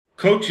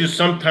Coaches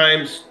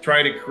sometimes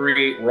try to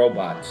create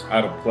robots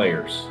out of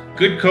players.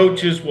 Good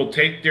coaches will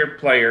take their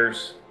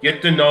players,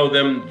 get to know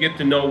them, get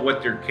to know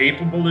what they're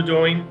capable of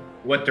doing,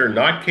 what they're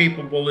not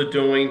capable of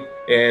doing,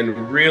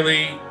 and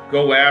really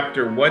go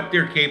after what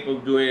they're capable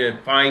of doing and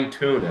fine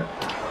tune it.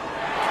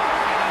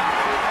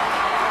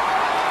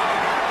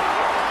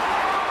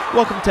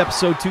 Welcome to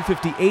episode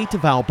 258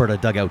 of Alberta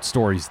Dugout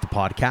Stories, the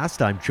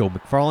podcast. I'm Joe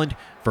McFarland.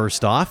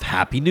 First off,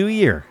 Happy New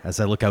Year. As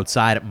I look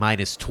outside at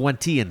minus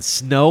 20 and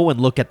snow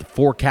and look at the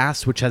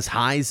forecast, which has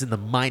highs in the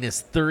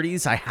minus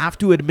 30s, I have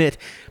to admit,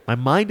 my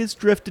mind has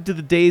drifted to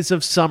the days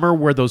of summer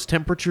where those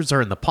temperatures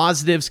are in the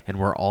positives and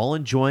we're all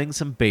enjoying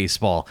some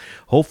baseball.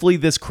 Hopefully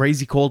this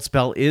crazy cold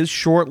spell is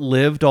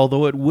short-lived,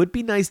 although it would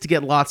be nice to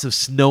get lots of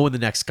snow in the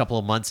next couple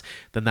of months.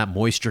 Then that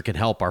moisture can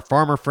help our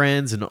farmer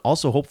friends and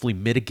also hopefully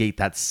mitigate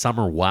that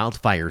summer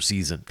wildfire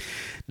season.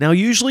 Now,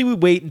 usually we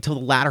wait until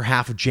the latter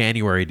half of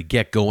January to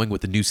get going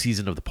with the new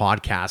season of the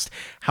podcast.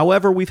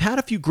 However, we've had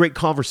a few great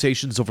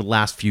conversations over the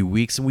last few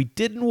weeks, and we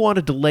didn't want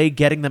to delay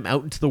getting them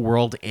out into the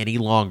world any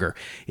longer.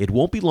 It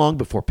won't be long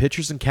before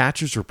pitchers and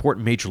catchers report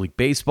in Major League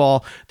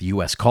Baseball. The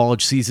U.S.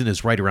 college season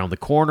is right around the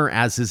corner,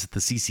 as is the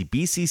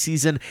CCBC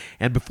season,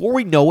 and before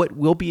we know it,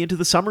 we'll be into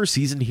the summer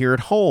season here at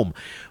home.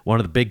 One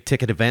of the big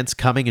ticket events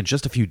coming in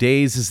just a few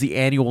days is the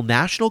annual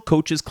National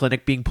Coaches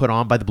Clinic being put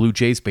on by the Blue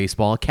Jays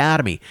Baseball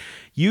Academy.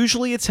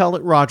 Usually it's held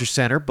at Rogers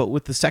Centre, but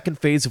with the second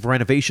phase of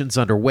renovations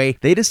underway,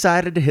 they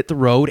decided to hit the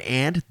road,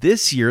 and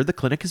this year the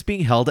clinic is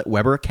being held at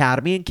Weber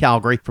Academy in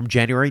Calgary from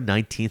January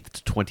 19th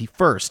to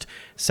 21st.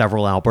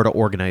 Several Alberta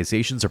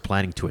organizations are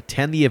planning to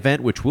attend the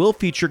event, which will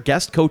feature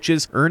guest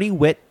coaches Ernie,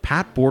 Whitt,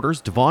 Pat Borders,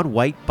 Devon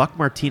White, Buck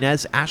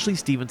Martinez, Ashley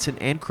Stevenson,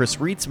 and Chris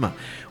Reitsma.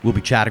 We'll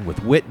be chatting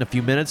with Whitt in a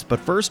few minutes, but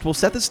first we'll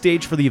set the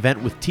stage for the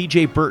event with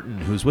TJ Burton,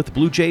 who's with the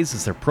Blue Jays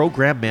as their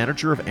program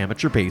manager of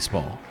amateur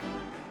baseball.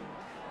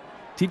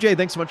 TJ,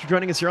 thanks so much for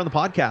joining us here on the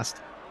podcast.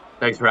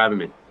 Thanks for having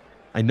me.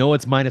 I know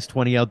it's minus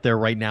 20 out there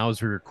right now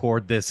as we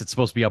record this. It's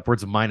supposed to be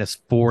upwards of minus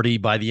 40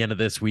 by the end of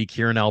this week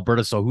here in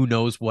Alberta, so who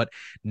knows what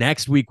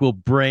next week will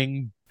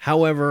bring.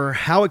 However,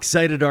 how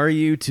excited are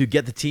you to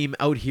get the team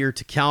out here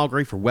to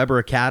Calgary for Weber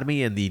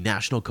Academy and the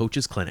National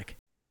Coaches Clinic?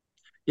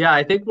 Yeah,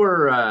 I think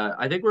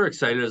we're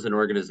excited as an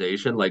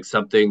organization. Like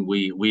something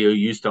we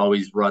used to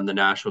always run the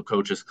National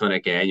Coaches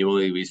Clinic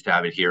annually. We used to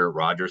have it here at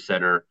Rogers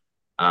Centre.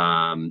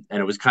 And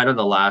it was kind of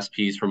the last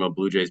piece from a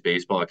Blue Jays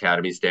Baseball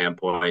Academy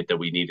standpoint that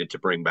we needed to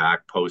bring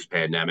back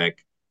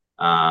post-pandemic.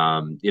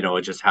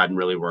 It just hadn't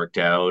really worked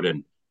out.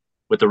 And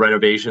with the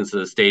renovations to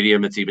the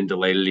stadium, it's even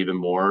delayed it even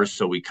more.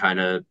 So we kind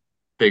of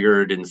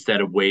figured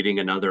instead of waiting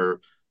another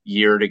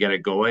year to get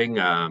it going,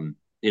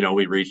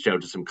 we reached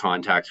out to some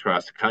contacts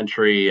across the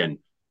country and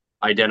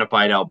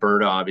identified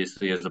Alberta,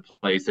 obviously, as a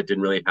place that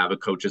didn't really have a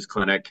coaches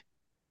clinic.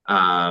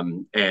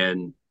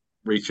 And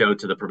reached out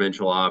to the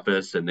provincial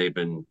office, and they've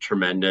been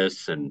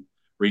tremendous, and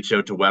reached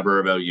out to Weber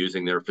about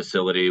using their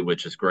facility,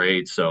 which is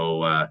great.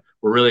 So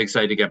we're really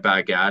excited to get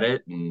back at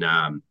it and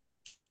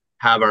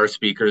have our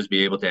speakers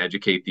be able to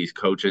educate these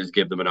coaches,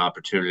 give them an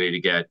opportunity to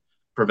get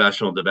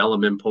professional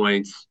development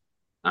points,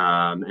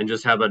 and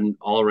just have an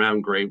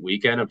all-around great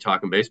weekend of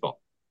talking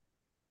baseball.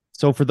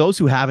 So for those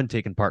who haven't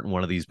taken part in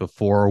one of these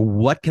before,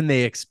 what can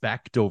they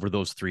expect over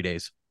those 3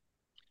 days?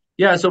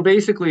 Yeah, so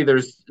basically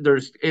there's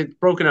it's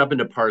broken up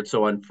into parts.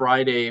 So on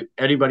Friday,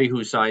 anybody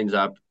who signs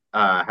up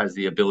has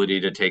the ability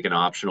to take an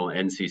optional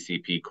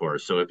NCCP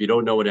course. So if you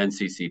don't know what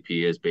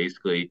NCCP is,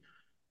 basically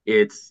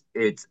it's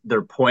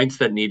they're points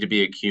that need to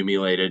be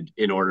accumulated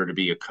in order to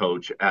be a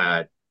coach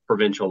at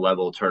provincial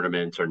level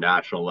tournaments or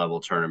national level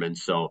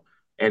tournaments. So,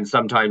 and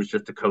sometimes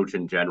just a coach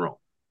in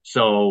general.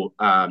 So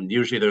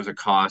usually there's a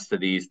cost to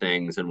these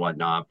things and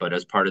whatnot. But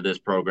as part of this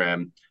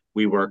program,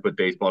 we work with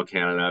Baseball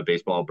Canada,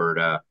 Baseball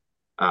Alberta,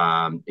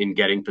 in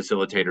getting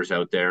facilitators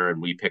out there,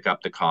 and we pick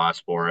up the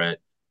cost for it.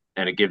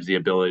 And it gives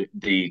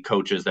the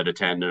coaches that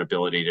attend an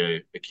ability to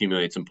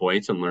accumulate some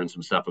points and learn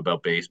some stuff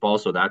about baseball.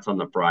 So that's on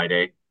the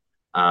Friday.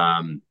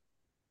 On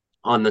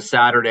the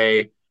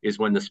Saturday is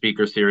when the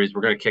speaker series,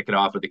 we're going to kick it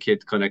off with the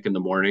kids clinic in the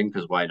morning,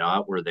 because why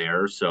not? We're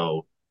there.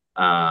 So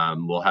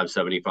we'll have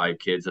 75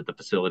 kids at the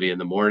facility in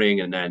the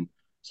morning. And then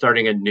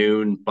starting at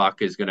noon,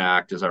 Buck is going to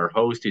act as our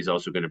host. He's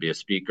also going to be a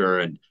speaker,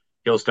 and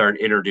he'll start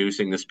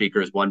introducing the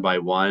speakers one by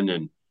one.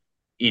 And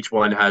each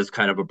one has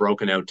kind of a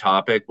broken out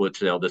topic,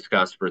 which they'll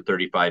discuss for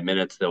 35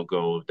 minutes. They'll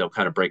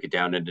kind of break it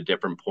down into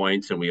different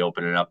points, and we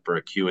open it up for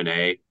a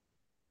Q&A.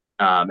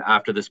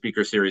 After the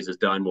speaker series is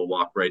done, we'll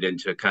walk right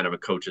into kind of a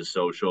coach's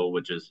social,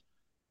 which is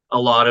a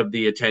lot of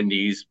the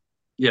attendees,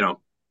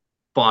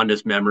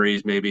 fondest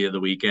memories maybe of the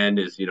weekend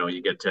is,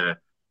 you get to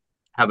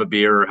have a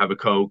beer or have a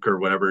Coke or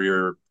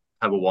whatever,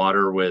 have a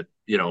water with,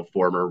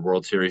 former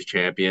World Series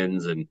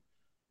champions and,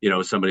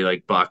 somebody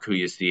like Buck who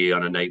you see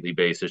on a nightly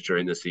basis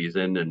during the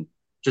season, and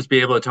just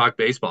be able to talk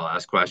baseball,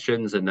 ask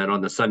questions. And then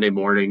on the Sunday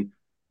morning,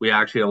 we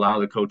actually allow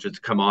the coaches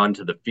to come on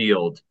to the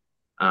field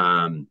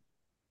and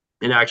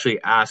actually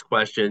ask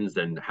questions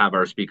and have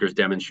our speakers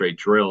demonstrate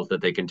drills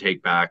that they can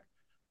take back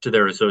to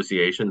their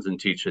associations and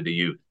teach to the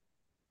youth.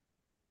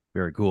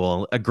 Very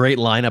cool. A great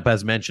lineup,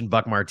 as mentioned.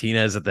 Buck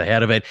Martinez at the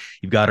head of it.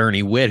 You've got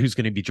Ernie Whitt, who's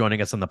going to be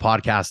joining us on the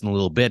podcast in a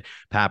little bit.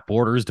 Pat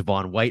Borders,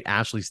 Devon White,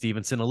 Ashley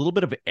Stevenson, a little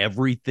bit of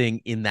everything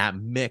in that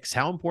mix.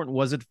 How important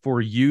was it for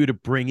you to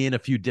bring in a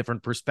few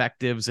different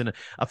perspectives and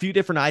a few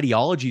different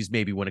ideologies,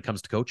 maybe when it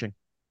comes to coaching?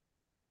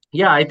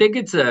 Yeah, I think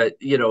it's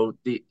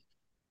the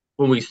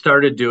when we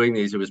started doing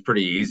these, it was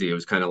pretty easy. It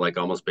was kind of like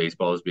almost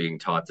baseball is being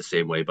taught the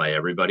same way by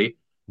everybody.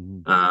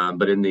 Mhm.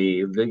 But in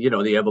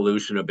the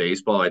evolution of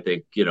baseball, I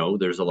think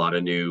there's a lot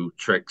of new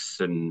tricks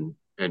and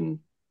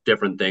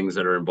different things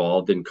that are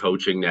involved in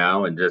coaching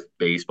now and just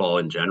baseball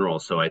in general.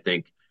 So I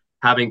think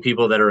having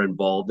people that are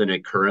involved in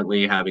it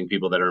currently, having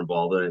people that are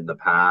involved in it in the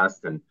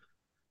past, and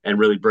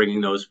really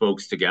bringing those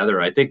folks together,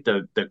 I think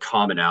the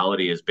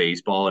commonality is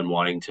baseball and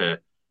wanting to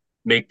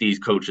make these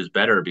coaches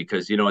better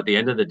because at the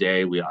end of the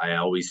day I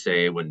always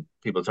say when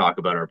people talk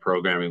about our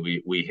programming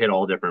we hit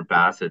all different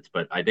facets,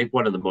 but I think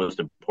one of the most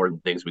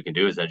important things we can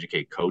do is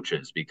educate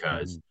coaches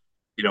because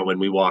Mhm. when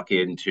we walk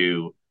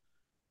into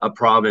a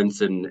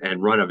province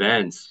and run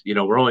events,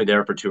 we're only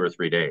there for 2 or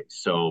 3 days,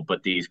 so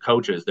but these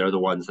coaches, they're the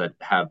ones that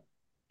have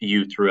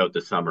you throughout the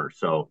summer.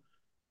 So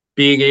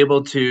being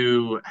able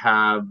to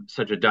have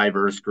such a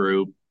diverse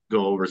group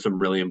go over some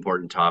really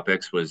important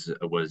topics was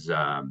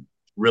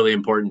really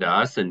important to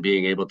us. And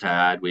being able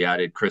to we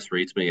added Chris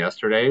Reitzman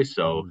yesterday,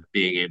 so Mhm.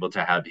 being able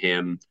to have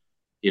him,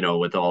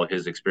 with all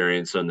his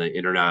experience on the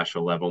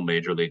international level,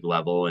 major league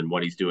level, and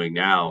what he's doing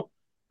now,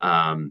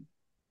 um,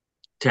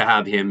 to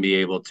have him be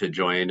able to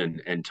join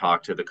and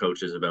talk to the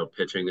coaches about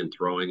pitching and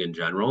throwing in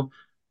general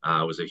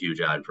was a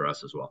huge add for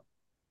us as well.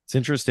 It's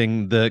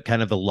interesting the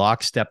kind of the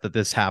lockstep that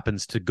this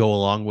happens to go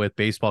along with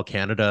Baseball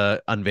Canada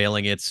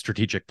unveiling its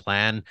strategic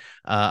plan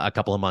a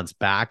couple of months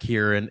back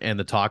here, and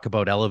the talk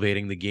about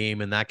elevating the game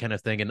and that kind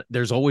of thing. And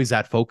there's always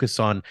that focus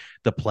on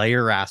the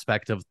player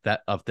aspect of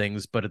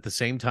things, but at the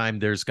same time,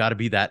 there's got to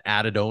be that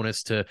added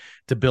onus to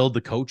build the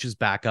coaches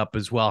back up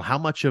as well. How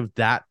much of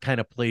that kind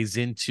of plays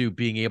into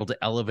being able to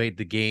elevate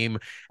the game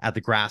at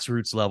the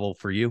grassroots level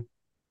for you?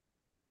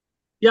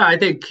 Yeah, I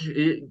think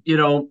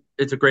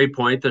it's a great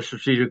point. The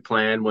strategic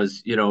plan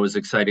was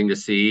exciting to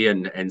see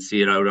and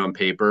see it out on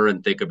paper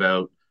and think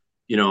about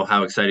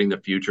how exciting the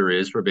future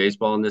is for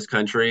baseball in this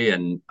country.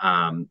 And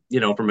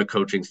from a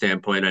coaching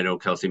standpoint, I know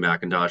Kelsey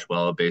McIntosh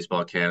well at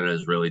Baseball Canada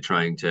is really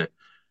trying to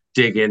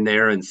dig in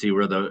there and see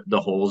where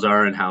the holes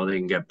are and how they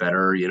can get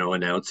better.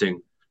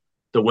 Announcing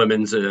the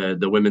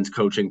women's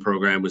coaching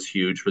program was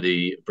huge for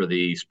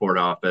the sport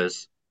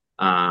office.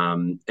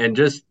 And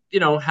just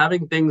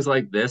having things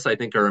like this I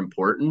think are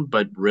important,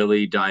 but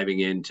really diving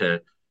into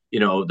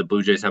the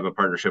Blue Jays have a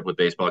partnership with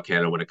Baseball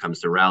Canada when it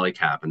comes to Rally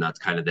Cap, and that's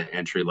kind of the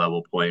entry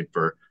level point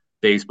for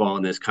baseball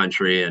in this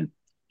country. And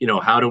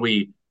how do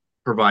we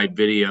provide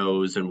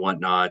videos and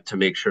whatnot to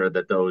make sure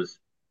that those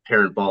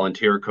parent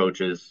volunteer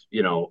coaches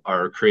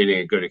are creating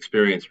a good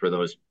experience for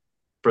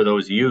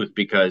those youth,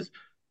 because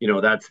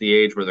that's the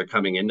age where they're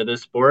coming into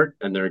this sport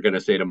and they're going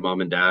to say to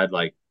mom and dad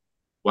like,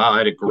 wow, I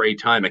had a great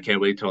time, I can't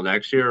wait till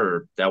next year,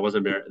 or that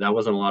wasn't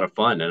a lot of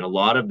fun. And a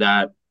lot of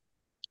that's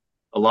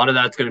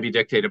going to be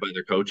dictated by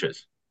their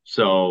coaches.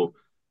 So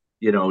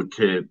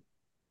to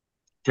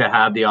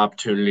have the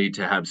opportunity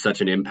to have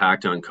such an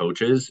impact on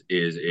coaches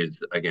is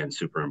again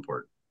super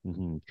important.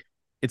 Mm-hmm.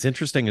 It's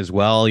interesting as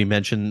well. You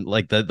mentioned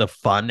like the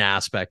fun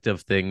aspect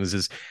of things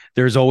is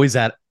there's always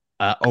that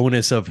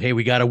onus of, hey,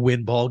 we got to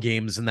win ball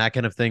games and that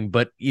kind of thing.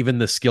 But even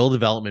the skill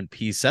development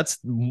piece, that's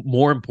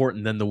more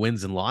important than the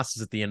wins and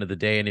losses at the end of the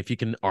day. And if you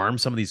can arm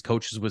some of these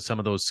coaches with some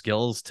of those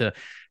skills to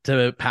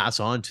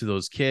pass on to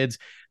those kids,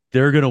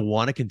 they're going to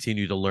want to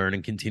continue to learn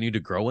and continue to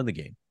grow in the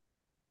game.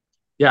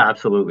 Yeah,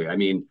 absolutely. I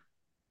mean,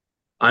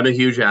 I'm a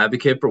huge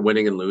advocate for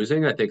winning and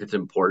losing. I think it's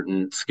an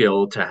important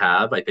skill to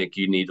have. I think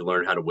you need to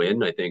learn how to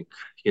win. I think,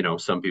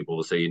 some people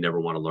will say you never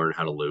want to learn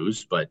how to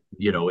lose, but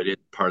Mhm. it is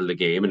part of the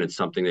game and it's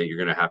something that you're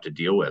going to have to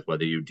deal with,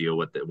 whether you deal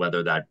with it,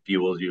 whether that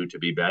fuels you to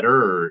be better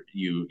or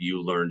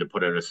you learn to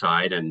put it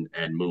aside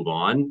and move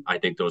on. I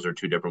think those are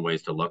two different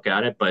ways to look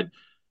at it. But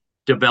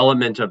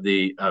development of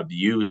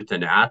youth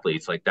and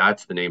athletes, like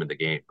that's the name of the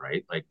game,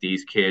 right? Like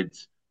these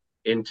kids,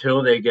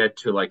 until they get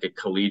to like a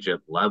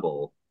collegiate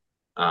level,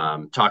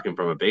 talking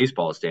from a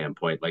baseball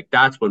standpoint, like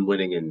that's when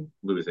winning and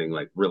losing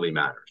like really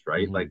matters,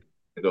 right? Mhm. Like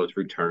to go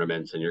through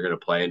tournaments and you're going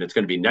to play and it's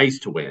going to be nice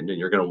to win and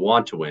you're going to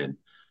want to win.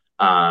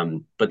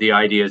 But the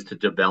idea is to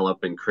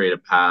develop and create a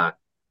path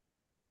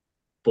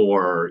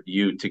for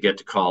you to get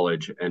to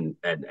college and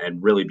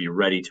really be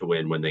ready to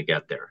win when they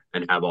get there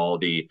and have all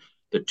the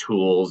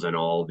tools and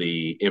all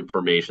the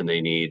information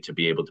they need to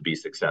be able to be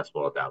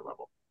successful at that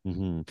level.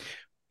 Mhm.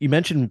 You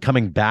mentioned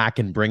coming back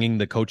and bringing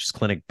the coaches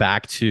clinic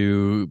back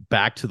to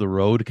the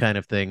road kind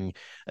of thing,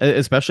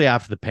 especially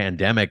after the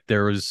pandemic.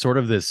 There was sort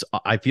of this,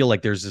 I feel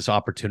like there's this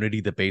opportunity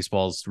that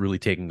baseball's really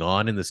taking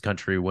on in this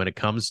country when it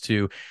comes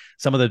to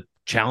some of the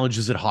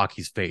challenges that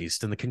hockey's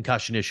faced and the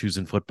concussion issues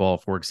in football,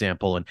 for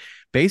example. And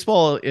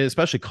baseball,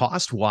 especially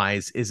cost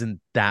wise, isn't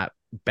that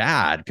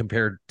bad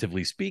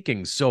comparatively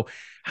speaking. So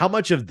how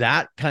much of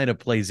that kind of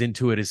plays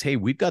into it is, hey,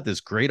 we've got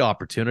this great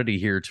opportunity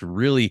here to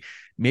really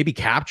maybe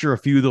capture a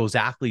few of those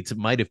athletes that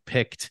might have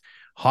picked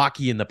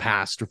hockey in the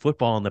past or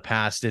football in the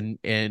past, and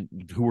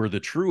who are the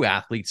true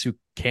athletes who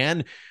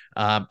can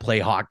play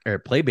hockey or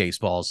play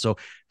baseball. So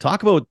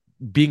talk about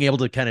being able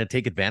to kind of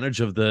take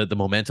advantage of the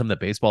momentum that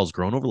baseball has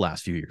grown over the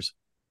last few years.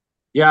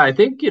 Yeah, I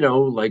think,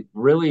 like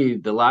really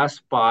the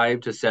last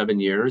 5 to 7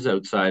 years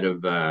outside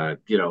of, a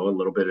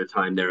little bit of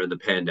time there in the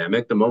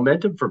pandemic, the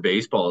momentum for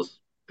baseball's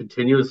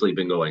continuously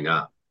been going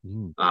up.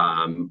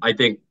 Mm. I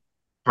think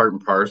part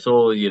and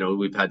parcel,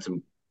 we've had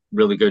some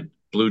really good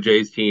Blue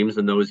Jays teams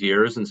in those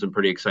years and some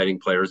pretty exciting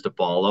players to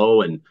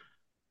follow.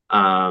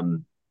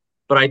 Um,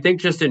 but I think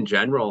just in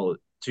general,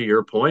 to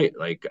your point,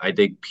 like I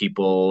think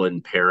people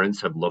and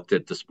parents have looked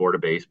at the sport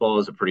of baseball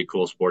as a pretty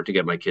cool sport to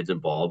get my kids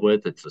involved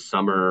with. It's the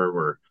summer,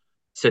 we're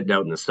sitting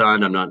out in the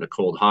sun. I'm not in a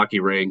cold hockey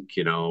rink,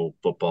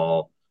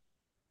 football,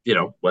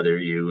 whether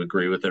you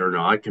agree with it or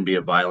not, can be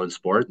a violent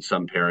sport. And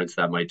some parents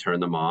that might turn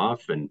them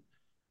off. And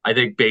I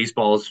think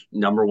baseball's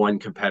number one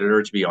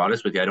competitor, to be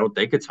honest with you. I don't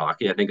think it's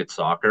hockey. I think it's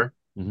soccer.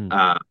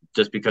 Mm-hmm.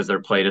 Just because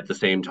they're played at the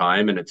same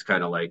time. And it's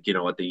kind of like,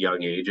 at the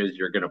young ages,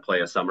 you're going to play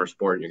a summer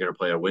sport and you're going to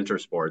play a winter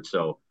sport.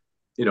 So,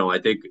 I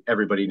think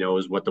everybody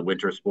knows what the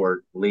winter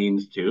sport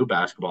leans to.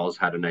 Basketball's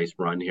had a nice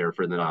run here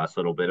for the last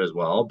little bit as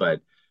well.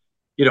 But,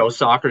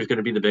 soccer is going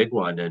to be the big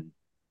one. And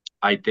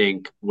I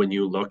think when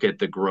you look at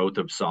the growth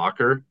of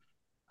soccer,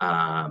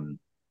 um,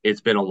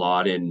 it's been a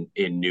lot in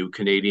new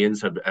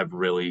Canadians have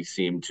really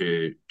seemed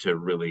to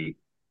really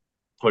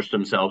push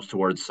themselves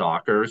towards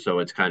soccer. So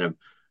it's kind of,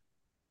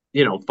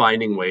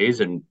 finding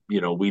ways. And,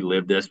 we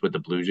live this with the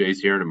Blue Jays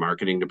here in a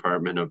marketing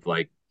department of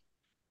like,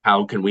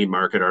 how can we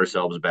market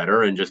ourselves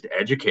better and just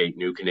educate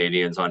new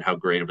Canadians on how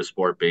great of a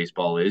sport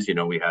baseball is?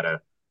 We had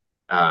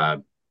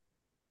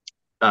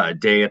uh,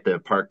 day at the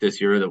park this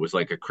year that was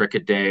like a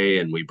cricket day,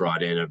 and we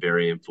brought in a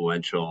very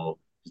influential.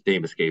 His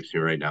name escapes me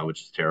right now,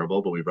 which is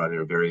terrible, but we brought in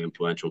a very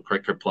influential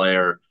cricket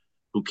player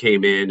who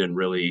came in and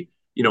really,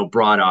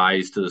 brought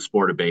eyes to the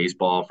sport of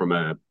baseball from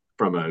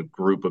a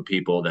group of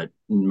people that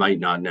might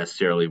not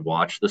necessarily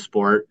watch the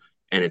sport,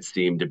 and it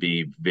seemed to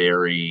be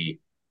very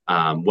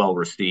well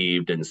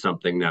received and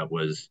something that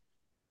was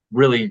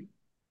really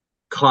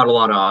caught a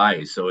lot of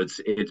eyes. So it's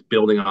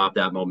building off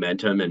that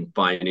momentum and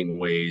finding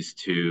ways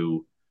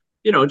to,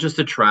 just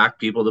attract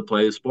people to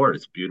play the sport.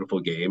 It's a beautiful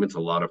game. It's a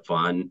lot of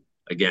fun.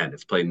 Again,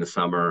 it's played in the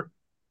summer.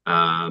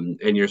 And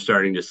you're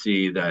starting to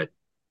see that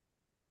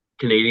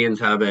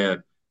Canadians have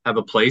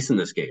a place in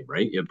this game,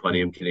 right? You have plenty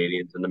Mm-hmm. of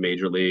Canadians in the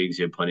major leagues.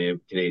 You have plenty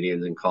of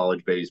Canadians in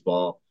college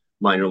baseball,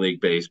 minor league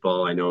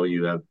baseball. I know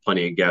you have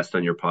plenty of guests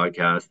on your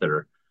podcast that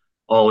are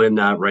all in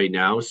that right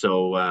now.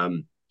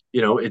 So,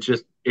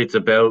 it's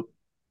about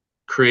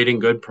creating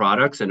good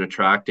products and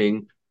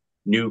attracting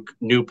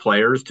new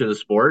players to the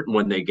sport. And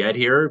when they get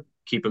here,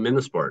 keep them in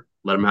the sport.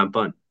 Let them have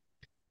fun.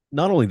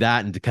 Not only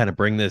that, and to kind of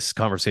bring this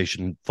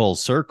conversation full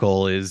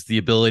circle, is the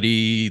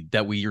ability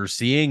that we are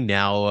seeing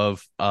now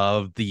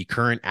of the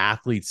current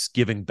athletes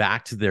giving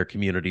back to their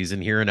communities.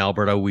 And here in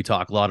Alberta, we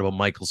talk a lot about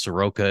Michael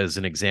Soroka as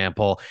an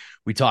example.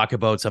 We talk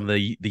about some of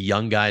the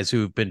young guys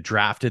who've been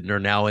drafted and are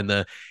now in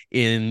the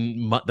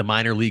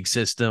minor league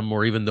system,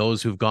 or even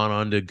those who've gone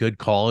on to good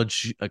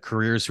college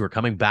careers who are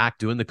coming back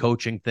doing the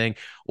coaching thing,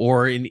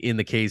 or in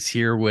the case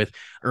here with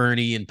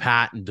Ernie and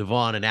Pat and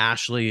Devon and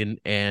Ashley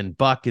and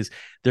Buck, is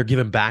they're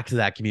giving back to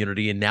that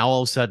community. And now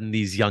all of a sudden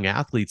these young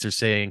athletes are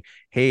saying,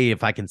 hey,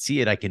 if I can see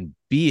it, I can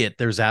be it.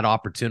 There's that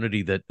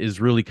opportunity that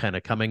is really kind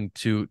of coming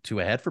to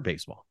a head for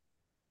baseball.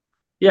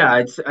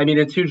 Yeah, it's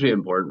hugely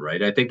important,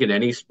 right? I think in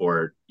any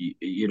sport,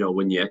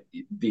 when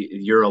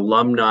your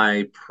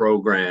alumni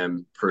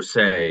program per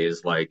se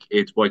is like,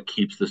 it's what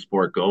keeps the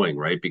sport going,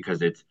 right?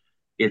 Because it's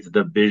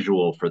the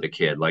visual for the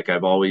kid. Like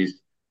I've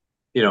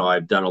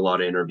done a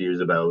lot of interviews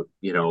about,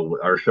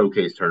 our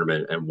showcase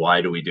tournament and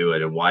why do we do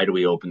it and why do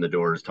we open the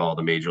doors to all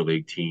the major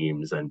league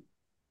teams and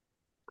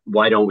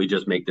why don't we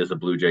just make this a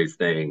Blue Jays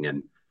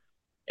thing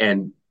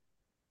and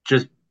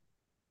just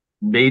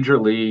major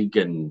league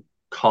and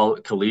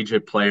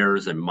collegiate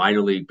players and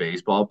minor league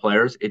baseball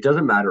players. It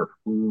doesn't matter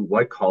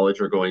what college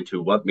they're going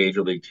to, what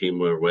major league team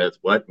they're with,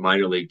 what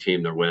minor league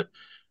team they're with.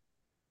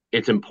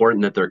 It's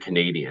important that they're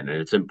Canadian,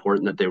 and it's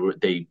important that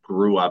they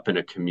grew up in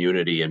a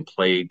community and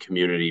played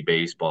community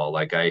baseball.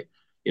 Like I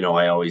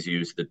always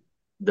use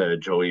the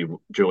Joey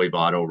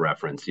Votto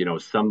reference.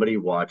 Somebody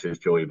watches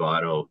Joey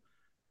Votto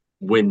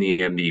win the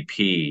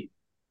MVP,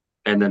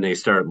 and then they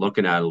start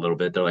looking at it a little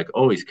bit. They're like,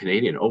 oh, he's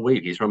Canadian. Oh,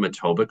 wait, he's from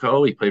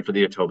Etobicoke. He played for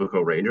the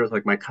Etobicoke Rangers.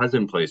 Like my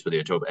cousin plays for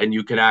the Etobicoke. And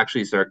you can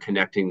actually start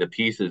connecting the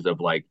pieces of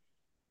like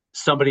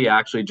somebody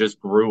actually just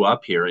grew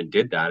up here and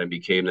did that and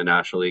became the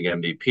National League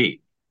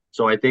MVP.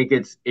 So I think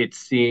it's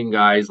seeing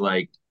guys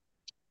like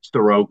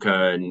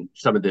Soroka and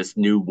some of this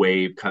new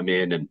wave come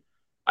in. And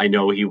I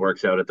know he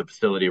works out at the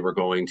facility we're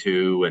going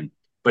to,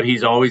 but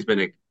he's always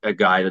been a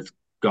guy that's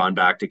gone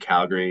back to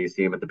Calgary. You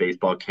see him at the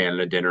Baseball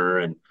Canada dinner,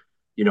 and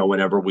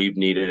whenever we've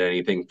needed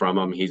anything from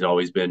him, he's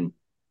always been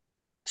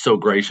so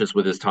gracious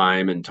with his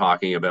time and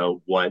talking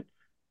about what,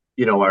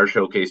 our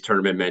showcase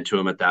tournament meant to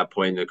him at that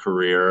point in the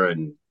career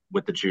and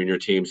with the junior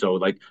team. So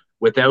like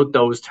without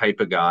those type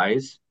of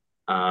guys,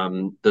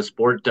 the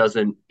sport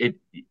doesn't it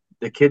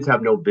the kids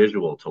have no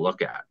visual to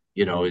look at.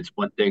 Hmm. It's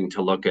one thing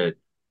to look at.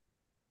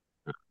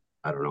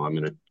 I don't know. I'm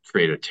going to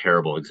create a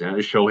terrible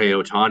example. Shohei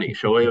Ohtani.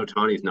 Shohei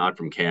Ohtani is not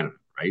from Canada,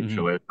 right? Hmm.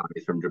 Shohei Ohtani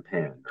is from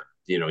Japan.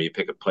 Or, you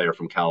pick a player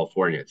from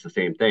California. It's the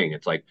same thing.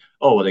 It's like,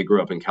 oh, well, they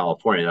grew up in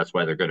California. That's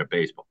why they're good at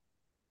baseball.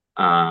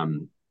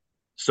 Um,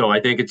 so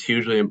I think it's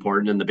hugely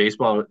important in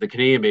the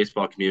Canadian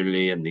baseball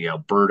community and the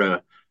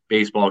Alberta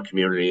baseball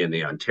community and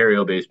the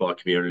Ontario baseball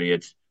community.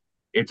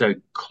 It's a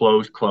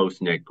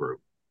close knit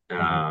group.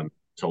 Hmm.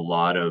 It's a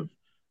lot of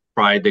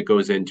pride that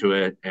goes into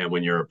it, and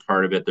when you're a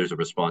part of it, there's a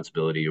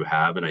responsibility you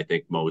have, and I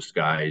think most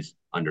guys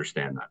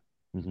understand that.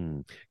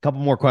 Hmm. Couple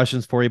more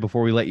questions for you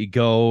before we let you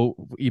go.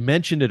 You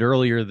mentioned it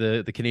earlier,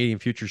 the Canadian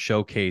Future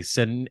Showcase,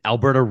 and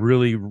Alberta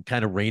really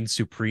kind of reigned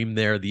supreme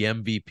there. The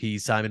MVP,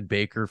 Simon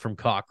Baker from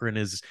Cochrane,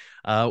 is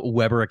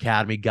Weber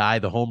Academy guy.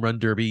 The home run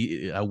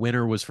derby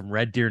winner was from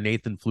Red Deer,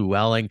 Nathan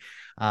Flewelling.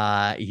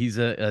 He's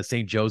a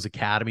St. Joe's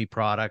Academy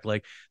product.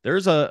 Like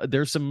there's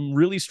some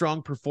really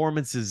strong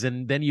performances,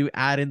 and then you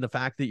add in the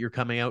fact that you're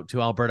coming out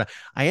to Alberta.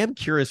 I am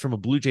curious from a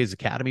Blue Jays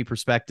Academy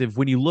perspective,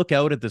 when you look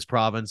out at this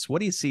province, what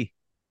do you see?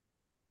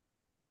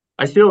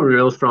 I see a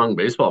real strong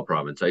baseball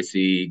province. I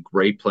see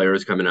great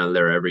players coming out of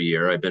there every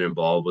year. I've been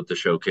involved with the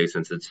showcase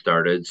since it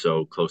started,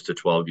 so close to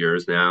 12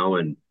 years now,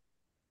 and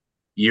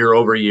year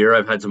over year,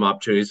 I've had some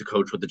opportunities to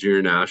coach with the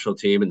junior national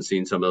team and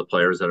seen some of the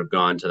players that have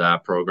gone to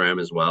that program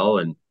as well.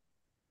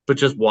 But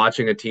just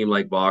watching a team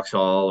like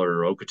Vauxhall or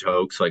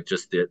Okotoks, like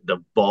just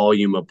the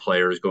volume of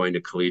players going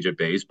to collegiate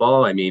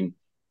baseball. I mean,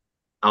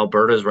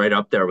 Alberta's right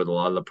up there with a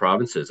lot of the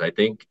provinces. I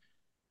think,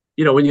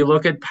 when you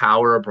look at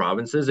power of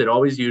provinces, it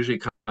always usually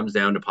comes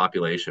down to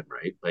population,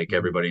 right? Like Mhm.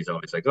 everybody's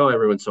always like, oh,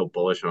 everyone's so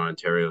bullish on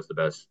Ontario's the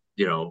best.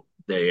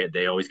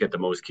 They always get the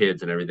most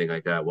kids and everything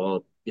like that.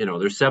 Well,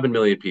 there's 7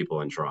 million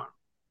people in Toronto.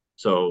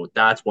 So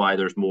that's why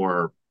there's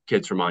more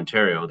kids from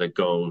Ontario that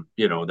go,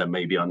 that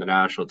may be on the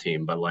national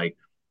team. But like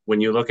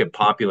when you look at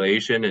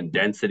population and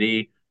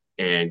density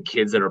and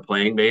kids that are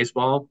playing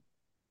baseball,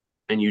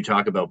 and you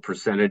talk about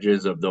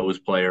percentages of those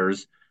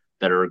players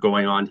that are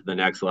going on to the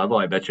next level,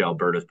 I bet you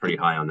Alberta's pretty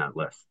high on that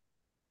list.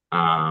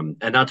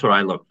 And that's what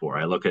I look for.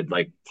 I look at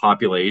like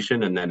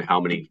population and then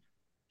how many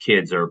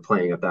kids are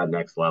playing at that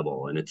next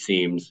level. And it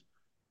seems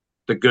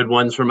the good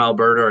ones from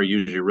Alberta are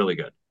usually really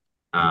good.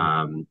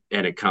 Mhm.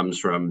 And it comes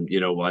from,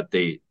 what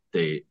they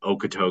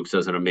Okotoks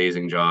does an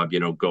amazing job,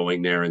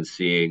 going there and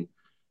seeing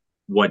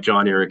what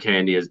John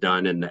Irricandi has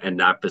done and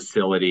that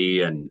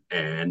facility and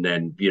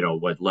then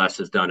what Les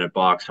has done at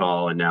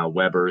Vauxhall and now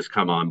Weber's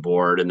come on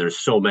board and there's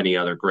so many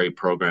other great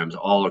programs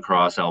all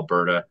across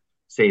Alberta,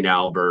 St.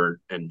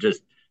 Albert, and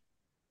just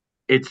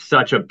it's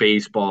such a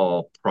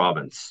baseball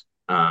province.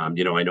 I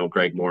know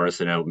Greg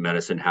Morrison out in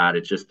Medicine Hat.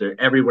 It's just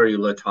everywhere you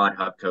look, Todd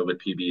Hupka with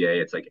PBA.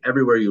 It's like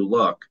everywhere you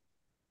look,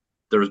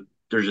 there's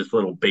there's just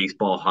little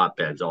baseball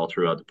hotbeds all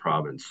throughout the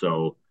province.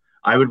 So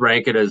I would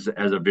rank it as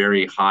a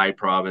very high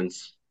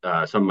province.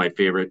 Some of my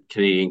favorite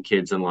Canadian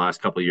kids in the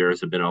last couple of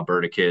years have been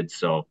Alberta kids.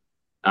 So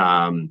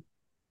um,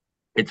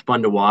 it's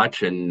fun to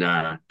watch, and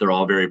they're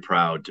all very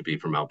proud to be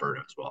from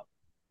Alberta as well.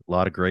 A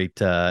lot of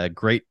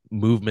great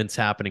movements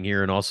happening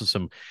here, and also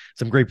some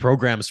great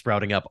programs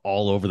sprouting up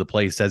all over the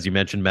place. As you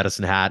mentioned,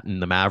 Medicine Hat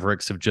and the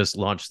Mavericks have just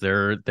launched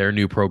their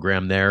new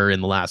program there in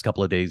the last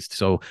couple of days.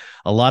 So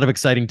a lot of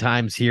exciting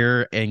times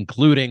here,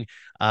 including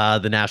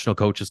the National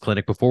Coaches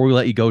Clinic. Before we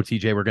let you go,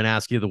 TJ, we're going to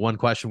ask you the one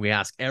question we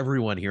ask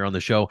everyone here on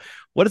the show: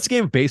 what does the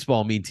game of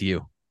baseball mean to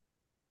you?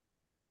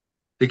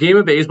 The game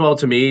of baseball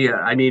to me,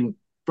 I mean,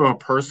 from a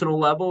personal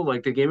level,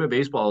 like the game of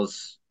baseball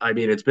is, I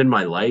mean, it's been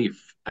my life.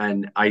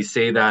 And I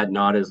say that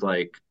not as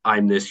like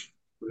I'm this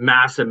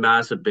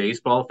massive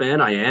baseball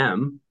fan. I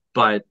am,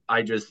 but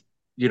I just,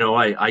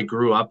 I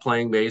grew up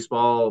playing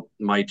baseball.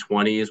 My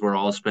 20s were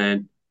all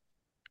spent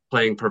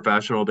playing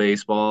professional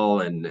baseball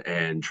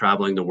and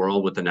traveling the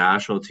world with the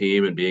national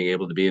team and being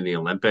able to be in the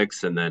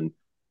Olympics. And then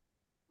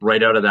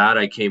right out of that,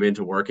 I came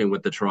into working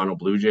with the Toronto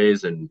Blue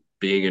Jays and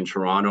being in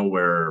Toronto,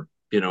 where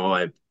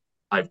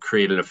I've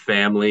created a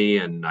family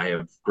and I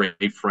have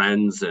great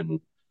friends, and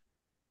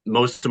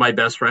most of my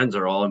best friends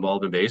are all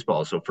involved in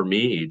baseball. So for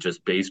me,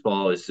 just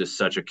baseball is just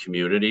such a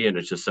community, and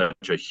it's just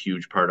such a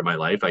huge part of my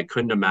life. I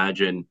couldn't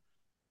imagine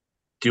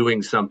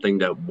doing something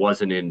that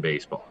wasn't in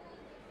baseball.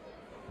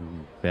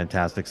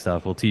 Fantastic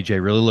stuff. Well,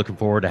 TJ, really looking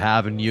forward to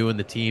having you and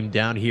the team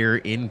down here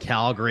in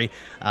Calgary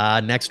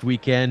next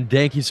weekend.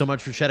 Thank you so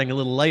much for shedding a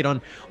little light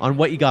on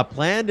what you got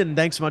planned, and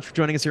thanks so much for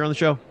joining us here on the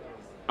show.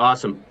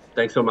 Awesome.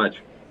 Thanks so much.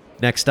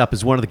 Next up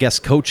is one of the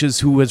guest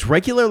coaches who has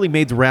regularly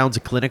made the rounds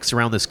of clinics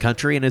around this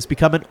country and has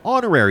become an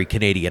honorary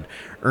Canadian.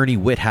 Ernie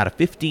Whitt had a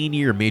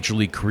 15-year Major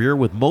League career,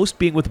 with most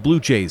being with the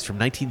Blue Jays from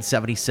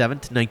 1977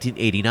 to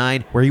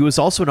 1989, where he was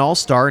also an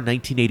All-Star in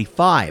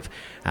 1985.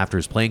 After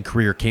his playing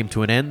career came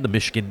to an end, the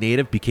Michigan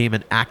native became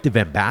an active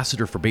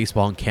ambassador for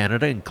baseball in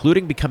Canada,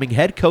 including becoming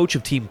head coach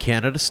of Team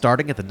Canada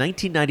starting at the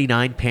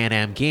 1999 Pan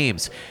Am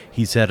Games.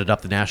 He's headed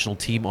up the national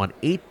team on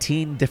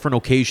 18 different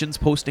occasions,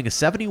 posting a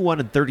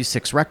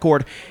 71-36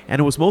 record,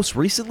 and was most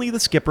recently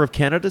the skipper of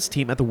Canada's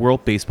team at the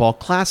World Baseball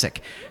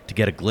Classic. To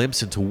get a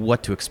glimpse into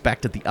what to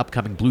expect at the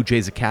upcoming Blue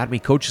Jays Academy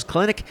Coaches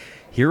Clinic,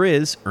 here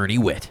is Ernie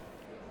Whitt.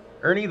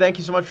 Ernie, thank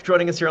you so much for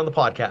joining us here on the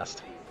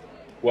podcast.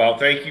 Well,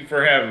 thank you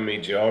for having me,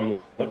 Joe. I'm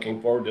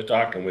looking forward to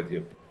talking with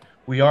you.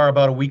 We are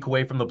about a week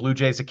away from the Blue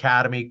Jays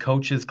Academy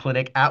Coaches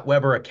Clinic at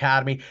Weber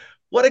Academy.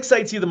 What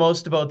excites you the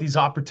most about these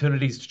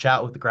opportunities to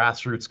chat with the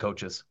grassroots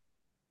coaches?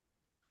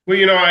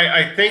 Well,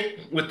 I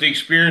think with the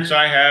experience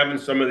I have and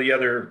some of the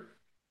other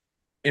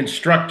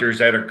instructors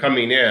that are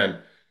coming in,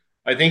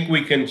 I think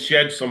we can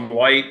shed some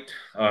light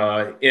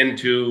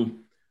into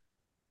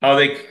how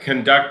they can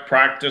conduct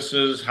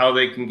practices, how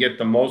they can get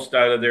the most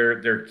out of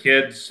their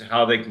kids,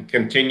 how they can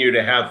continue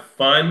to have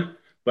fun,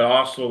 but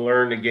also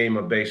learn the game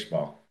of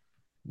baseball.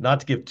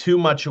 Not to give too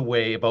much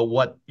away about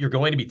what you're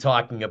going to be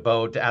talking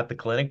about at the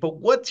clinic, but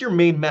what's your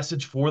main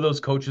message for those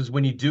coaches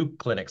when you do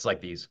clinics like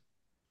these?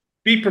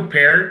 Be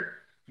prepared.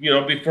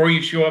 Before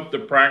you show up to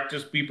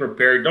practice, be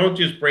prepared. Don't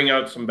just bring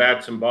out some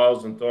bats and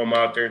balls and throw them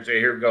out there and say,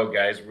 here we go,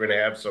 guys. We're going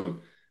to have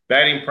some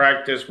batting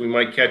practice. We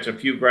might catch a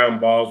few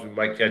ground balls. We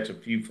might catch a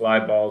few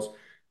fly balls.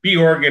 Be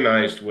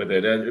organized with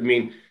it. I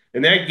mean,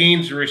 and that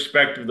gains the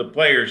respect of the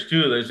players,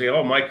 too. They say,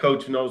 oh, my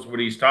coach knows what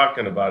he's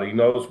talking about. He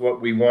knows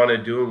what we want to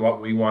do and what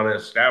we want to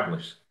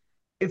establish.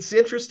 It's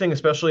interesting,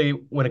 especially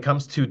when it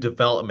comes to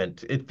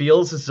development. It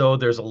feels as though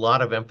there's a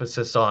lot of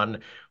emphasis on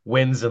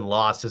wins and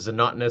losses and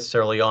not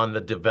necessarily on the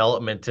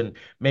development and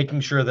making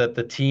sure that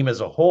the team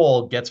as a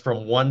whole gets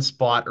from one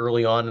spot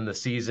early on in the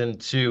season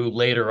to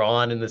later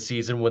on in the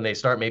season when they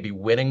start maybe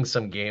winning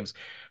some games.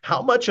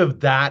 How much of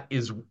that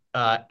is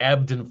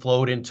ebbed and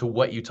flowed into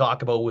what you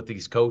talk about with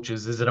these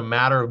coaches? Is it a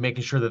matter of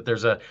making sure that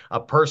there's a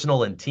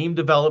personal and team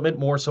development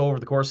more so over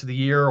the course of the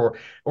year,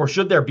 or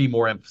should there be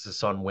more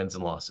emphasis on wins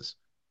and losses?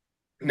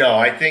 No,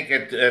 I think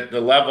at the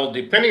level,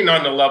 depending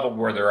on the level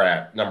where they're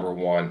at, number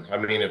one. I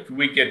mean, if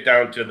we get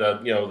down to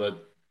the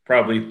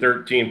probably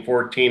 13,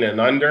 14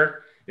 and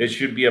under, it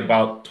should be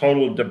about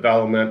total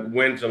development.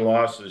 Wins and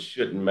losses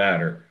shouldn't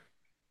matter.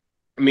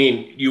 I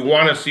mean, you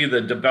want to see the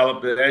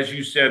development. As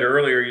you said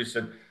earlier, you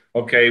said,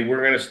 okay,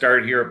 we're going to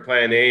start here at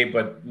plan A,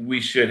 but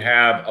we should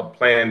have a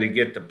plan to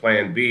get to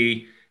plan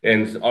B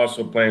and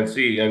also plan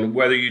C. And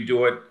whether you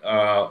do it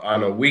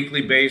on a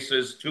weekly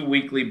basis, 2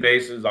 weekly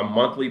basis, a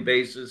monthly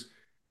basis,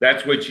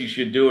 that's what you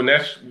should do. And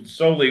that's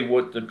solely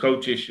what the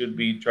coaches should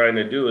be trying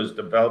to do is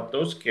develop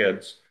those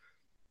kids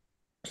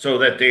so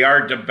that they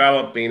are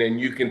developing and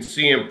you can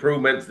see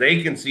improvements.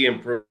 They can see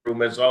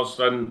improvements. All of a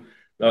sudden,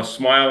 a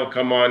smile will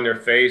come on their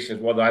face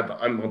and, well,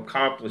 I'm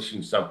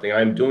accomplishing something.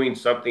 I'm doing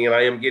something and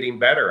I am getting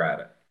better at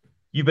it.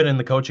 You've been in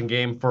the coaching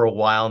game for a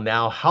while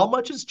now. How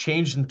much has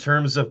changed in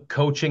terms of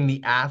coaching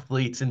the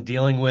athletes and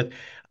dealing with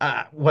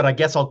what I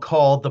guess I'll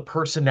call the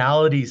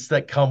personalities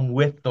that come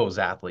with those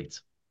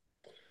athletes?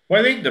 Well,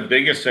 I think the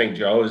biggest thing,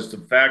 Joe, is the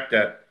fact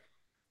that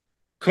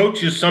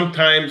coaches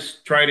sometimes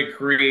try to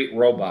create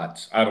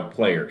robots out of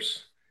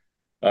players.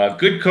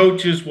 Good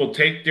coaches will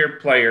take their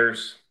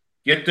players,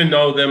 get to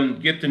know them,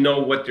 get to know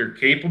what they're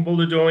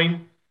capable of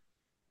doing,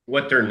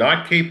 what they're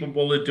not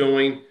capable of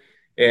doing,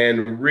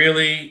 and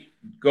really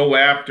go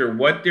after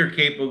what they're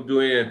capable of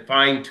doing and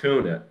fine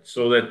tune it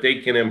so that they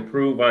can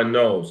improve on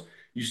those.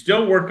 You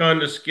still work on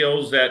the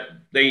skills that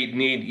they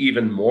need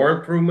even more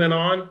improvement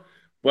on,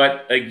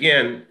 but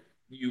again,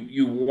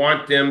 you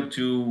want them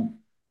to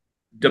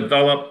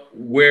develop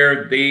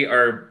where they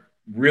are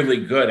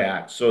really good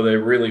at so they're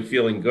really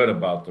feeling good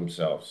about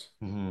themselves.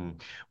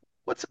 Mhm.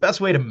 What's the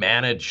best way to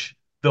manage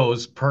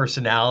those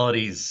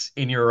personalities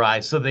in your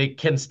eyes so they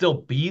can still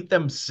be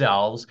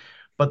themselves,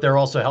 but they're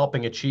also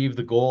helping achieve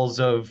the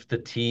goals of the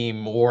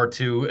team or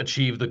to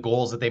achieve the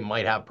goals that they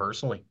might have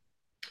personally?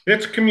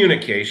 It's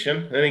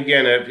communication. And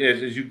again,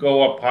 as you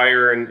go up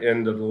higher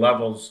into the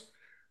levels,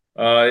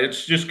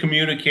 it's just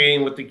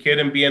communicating with the kid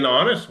and being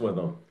honest with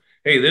them.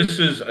 Hey,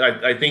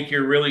 I think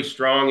you're really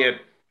strong at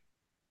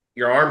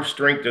your arm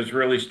strength is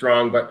really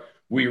strong, but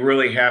we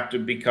really have to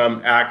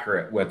become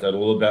accurate with it a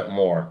little bit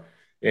more.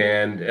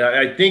 And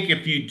I think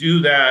if you do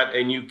that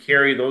and you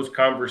carry those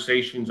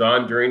conversations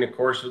on during the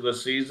course of the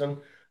season,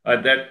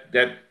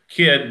 that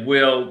kid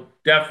will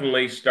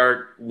definitely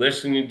start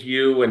listening to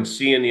you and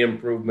seeing the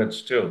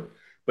improvements too.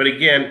 But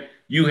again,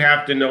 you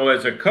have to know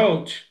as a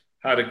coach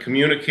how to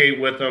communicate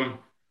with them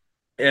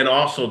and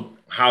also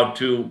how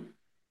to,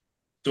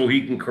 so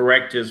he can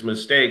correct his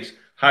mistakes,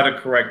 how to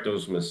correct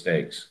those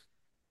mistakes.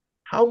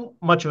 How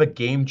much of a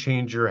game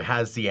changer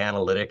has the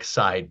analytics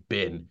side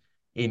been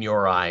in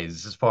your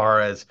eyes as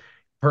far as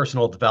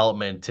personal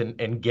development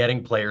and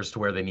getting players to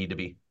where they need to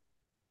be?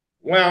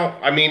 Well,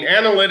 I mean,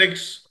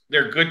 analytics,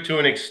 they're good to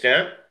an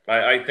extent.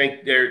 I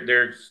think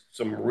there's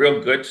some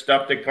real good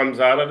stuff that comes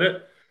out of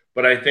it.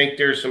 But I think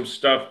there's some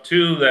stuff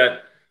too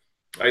that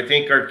I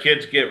think our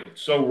kids get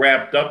so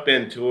wrapped up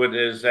into it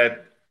is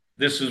that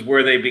this is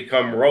where they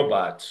become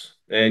robots.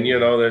 And,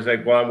 there's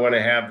like, well, I want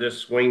to have this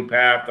swing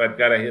path. I've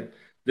got to hit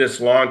this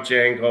launch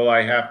angle.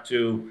 I have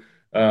to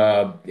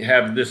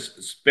have this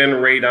spin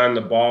rate on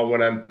the ball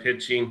when I'm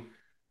pitching.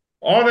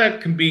 All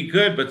that can be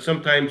good, but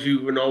sometimes you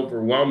can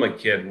overwhelm a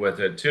kid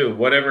with it too.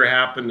 Whatever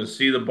happened to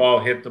see the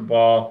ball, hit the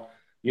ball,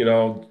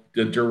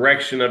 the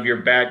direction of your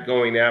bat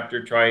going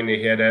after trying to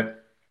hit it,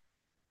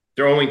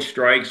 throwing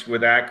strikes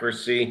with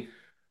accuracy.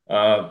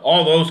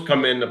 All those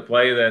come into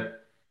play that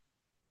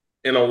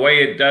in a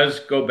way it does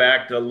go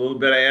back to a little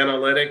bit of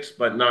analytics,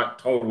 but not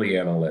totally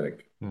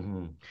analytic.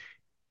 Mm-hmm.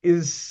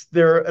 Is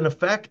there an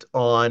effect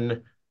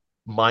on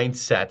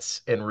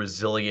mindsets and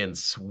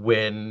resilience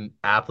when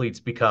athletes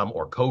become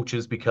or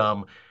coaches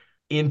become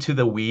into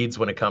the weeds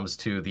when it comes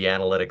to the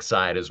analytics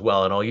side as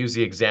well? And I'll use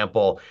the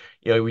example,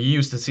 we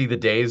used to see the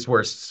days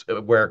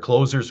where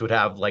closers would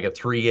have like a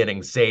 3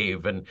 inning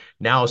save, and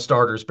now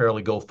starters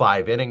barely go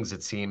 5 innings,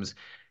 it seems.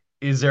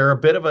 Is there a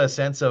bit of a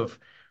sense of,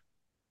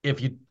 if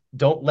you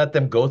don't let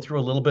them go through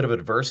a little bit of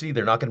adversity,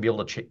 they're not going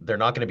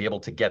to be able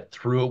to get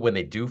through it when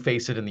they do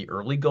face it in the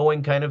early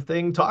going kind of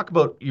thing? Talk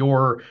about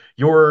your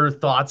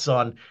thoughts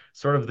on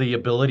sort of the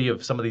ability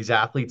of some of these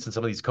athletes and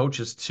some of these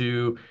coaches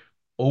to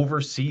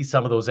oversee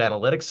some of those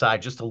analytics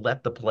side, just to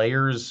let the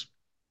players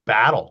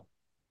battle.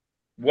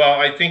 Well,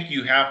 I think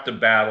you have to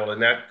battle,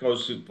 and that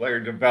goes to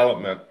player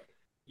development.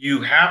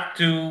 You have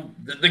to,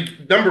 the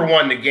number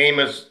one, the game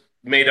is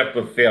made up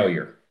of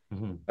failure.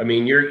 Mm-hmm. I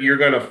mean, you're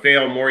going to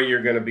fail more,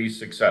 you're going to be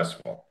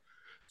successful.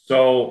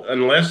 So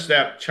unless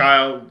that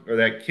child or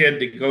that kid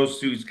that goes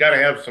through, he's got to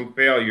have some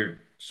failure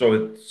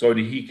so that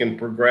he can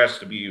progress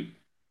to be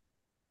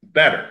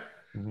better.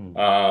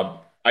 Mm-hmm.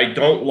 I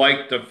don't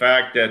like the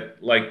fact that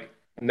like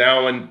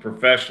now in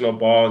professional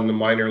ball in the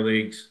minor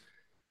leagues,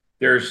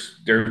 there's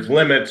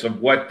limits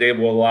of what they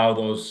will allow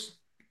those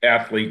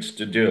athletes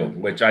to do,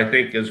 which I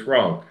think is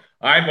wrong.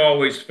 I've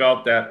always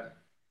felt that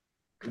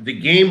the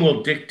game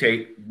will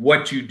dictate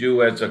what you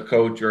do as a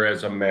coach or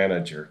as a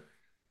manager.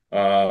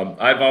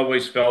 I've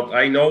always felt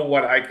I know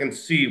what I can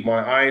see.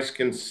 My eyes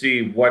can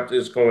see what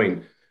is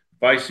going.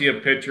 If I see a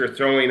pitcher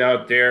throwing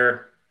out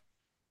there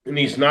and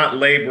he's not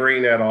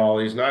laboring at all,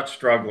 he's not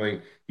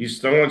struggling, he's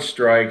throwing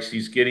strikes,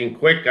 he's getting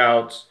quick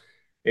outs,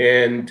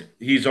 and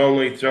he's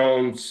only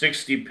thrown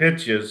 60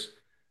 pitches.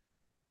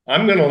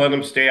 I'm going to let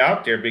him stay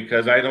out there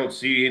because I don't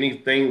see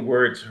anything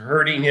where it's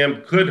hurting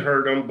him, could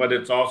hurt him, but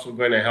it's also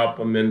going to help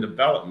him in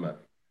development.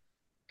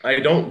 I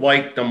don't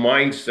like the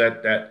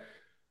mindset that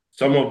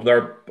some of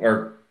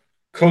our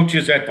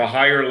coaches at the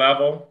higher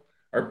level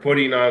are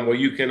putting on, well,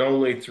 you can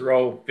only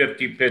throw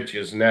 50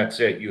 pitches and that's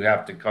it. You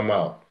have to come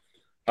out.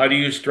 How do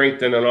you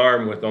strengthen an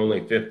arm with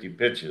only 50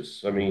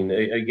 pitches? I mean,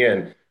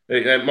 again,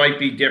 that might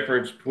be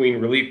difference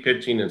between relief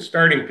pitching and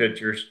starting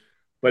pitchers.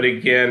 But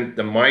again,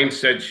 the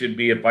mindset should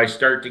be if I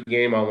start the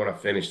game, I want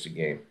to finish the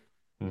game.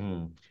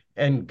 Mm-hmm.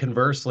 And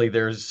conversely,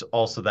 there's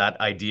also that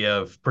idea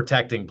of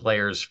protecting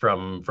players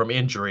from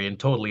injury, and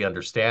totally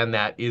understand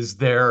that. Is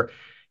there,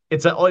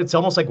 it's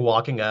almost like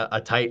walking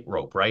a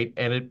tightrope, right?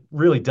 And it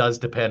really does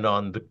depend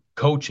on the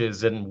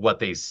coaches and what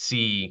they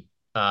see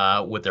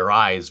with their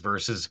eyes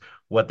versus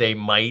what they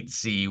might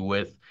see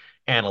with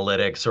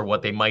analytics, or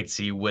what they might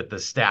see with the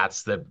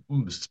stats that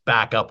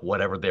back up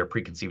whatever their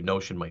preconceived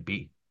notion might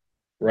be.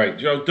 Right,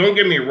 Joe, don't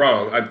get me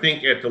wrong. I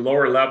think at the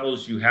lower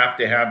levels, you have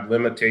to have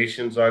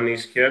limitations on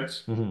these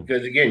kids Mm-hmm.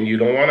 because, again, you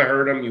don't want to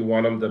hurt them. You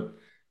want them to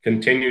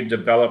continue to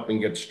develop and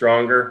get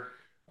stronger.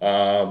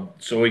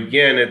 So,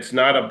 again, it's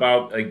not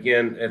about,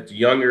 again, at the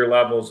younger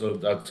levels,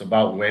 it's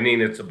about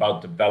winning, it's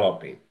about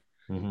developing.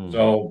 Mm-hmm.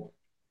 So,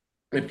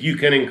 if you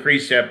can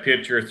increase that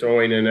pitcher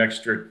throwing an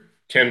extra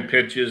 10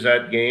 pitches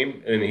that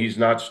game and he's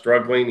not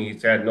struggling,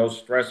 he's had no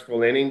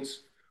stressful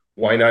innings,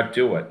 why not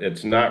do it?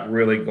 It's not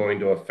really going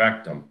to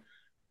affect them.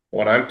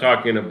 What I'm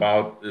talking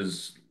about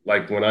is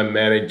like when I'm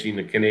managing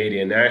the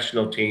Canadian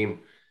national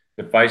team,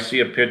 if I see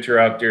a pitcher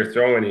out there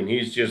throwing and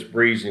he's just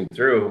breezing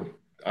through,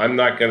 I'm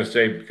not going to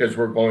say because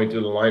we're going to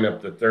the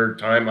lineup the third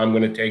time, I'm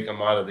going to take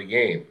him out of the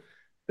game.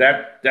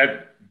 That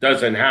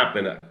doesn't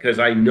happen because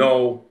I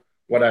know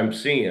what I'm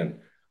seeing.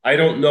 I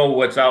don't know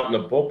what's out in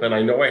the bullpen.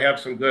 I know I have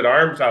some good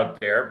arms out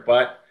there,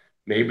 but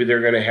maybe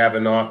they're going to have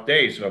an off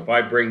day. So if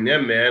I bring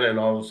them in and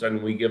all of a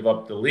sudden we give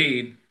up the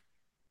lead,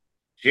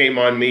 shame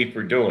on me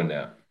for doing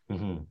that.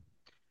 Mm-hmm.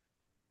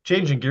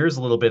 Changing gears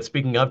a little bit,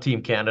 speaking of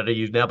Team Canada,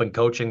 you've now been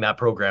coaching that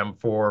program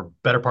for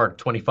better part of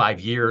 25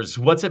 years.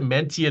 What's it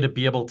meant to you to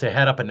be able to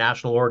head up a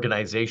national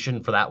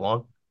organization for that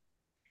long?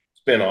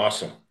 It's been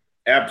awesome.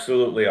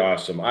 Absolutely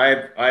awesome.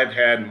 I've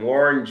had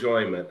more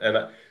enjoyment,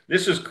 and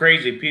this is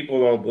crazy. People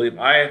don't believe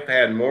I've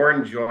had more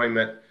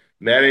enjoyment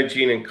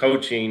managing and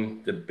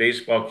coaching the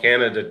Baseball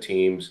Canada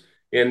teams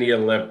in the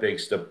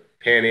Olympics, the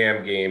Pan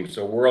Am Games,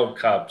 the World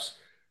Cups.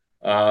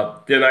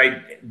 than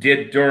I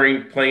did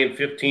during playing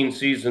 15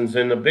 seasons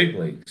in the big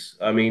leagues.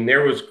 I mean,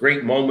 there was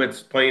great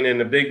moments playing in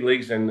the big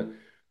leagues, and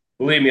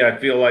believe me, I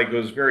feel like I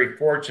was very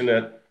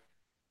fortunate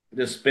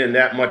to spend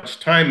that much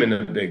time in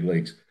the big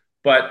leagues.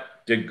 But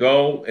to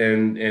go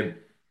and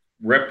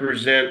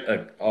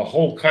represent a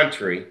whole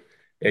country,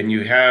 and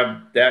you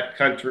have that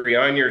country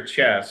on your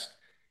chest,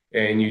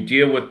 and you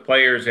deal with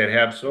players that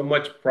have so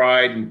much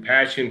pride and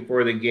passion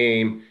for the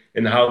game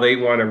and how they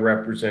want to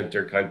represent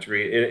their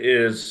country,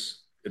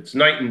 it's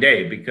night and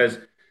day because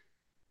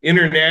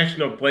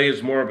international play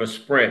is more of a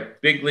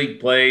sprint. Big league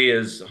play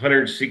is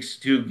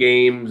 162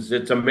 games.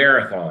 It's a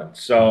marathon.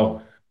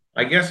 So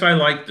I guess I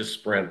like the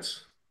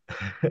sprints.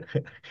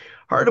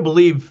 Hard to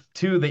believe,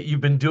 too, that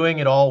you've been doing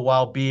it all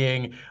while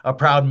being a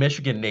proud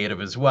Michigan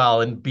native as well,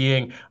 and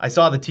being, I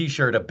saw the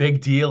t-shirt, a big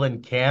deal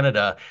in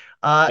Canada.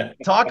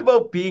 Talk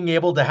about being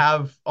able to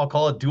have, I'll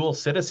call it dual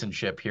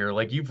citizenship here.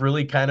 Like you've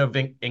really kind of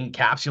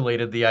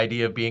encapsulated the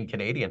idea of being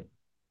Canadian.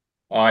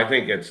 Oh, I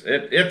think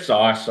it's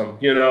awesome.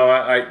 You know,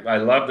 I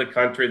love the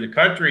country. The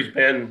country's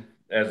been,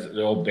 as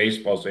the old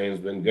baseball saying, has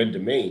been good to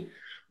me.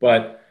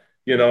 But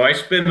you know, I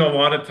spend a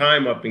lot of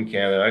time up in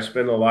Canada. I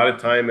spend a lot of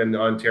time in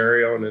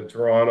Ontario and in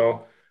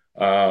Toronto.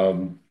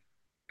 Um,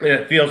 and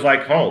it feels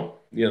like home.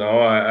 You know,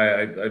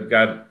 I've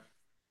got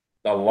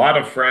a lot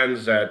of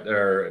friends that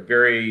are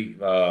very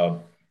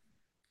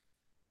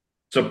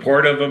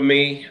supportive of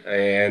me,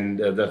 and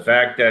the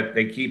fact that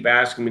they keep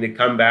asking me to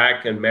come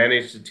back and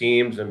manage the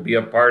teams and be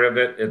a part of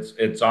it,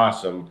 it's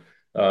awesome.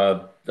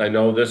 I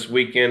know this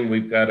weekend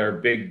we've got our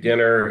big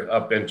dinner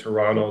up in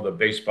Toronto, the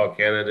Baseball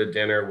Canada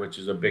dinner, which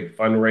is a big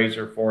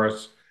fundraiser for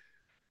us.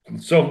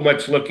 So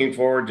much looking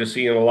forward to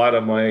seeing a lot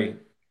of my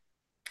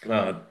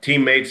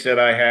teammates that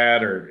I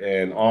had,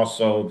 and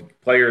also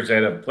players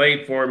that have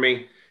played for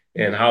me,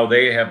 and how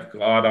they have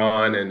got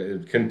on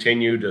and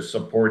continue to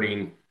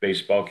supporting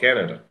Baseball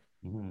Canada.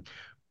 Mhm.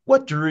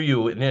 What drew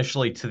you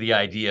initially to the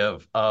idea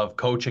of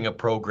coaching a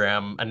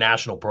program, a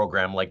national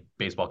program like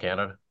Baseball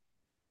Canada?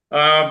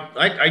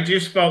 I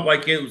just felt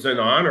like it was an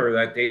honor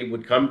that they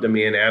would come to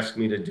me and ask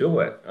me to do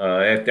it.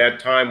 At that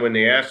time, when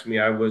they asked me,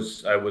 I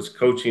was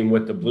coaching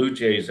with the Blue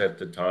Jays at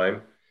the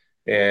time,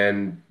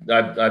 and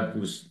I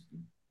was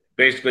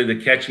basically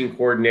the catching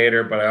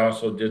coordinator, but I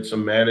also did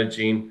some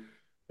managing.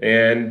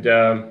 And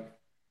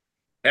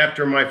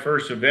after my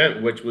first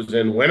event, which was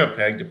in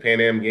Winnipeg, the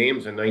Pan Am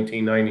Games in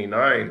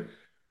 1999,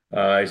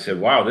 I said,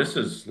 "Wow, this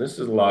is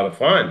a lot of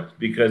fun."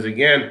 Because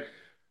again,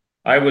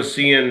 I was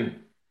seeing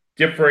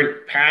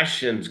different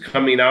passions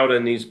coming out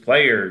in these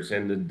players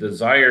and the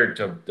desire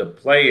to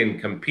play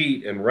and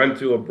compete and run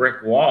through a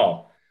brick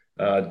wall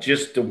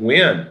just to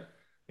win.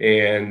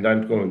 And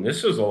I'm going,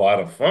 this is a lot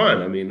of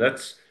fun. I mean,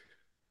 that's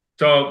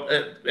so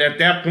at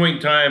that point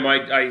in time,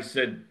 I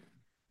said,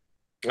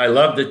 I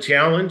love the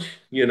challenge,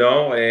 you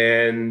know,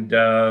 and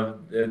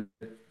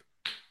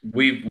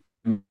we've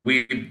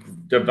we've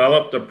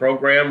developed a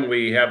program.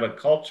 We have a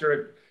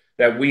culture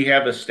that we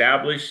have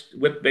established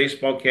with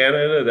Baseball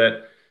Canada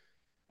that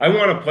I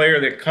want a player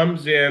that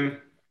comes in,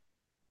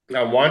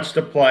 wants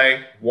to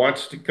play,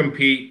 wants to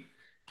compete,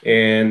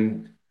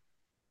 and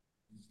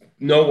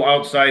no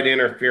outside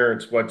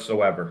interference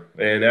whatsoever.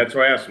 And that's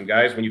why I ask them,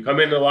 guys, when you come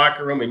in the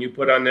locker room and you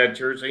put on that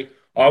jersey,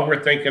 all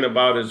we're thinking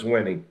about is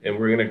winning. And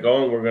we're going to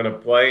go and we're going to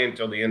play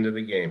until the end of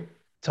the game.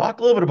 Talk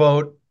a little bit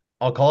about,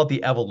 I'll call it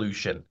the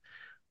evolution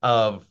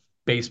of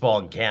baseball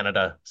in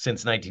Canada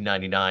since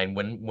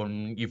 1999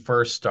 when you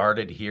first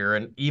started here,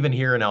 and even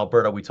here in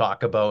Alberta we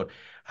talk about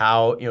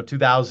how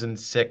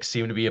 2006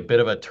 seemed to be a bit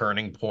of a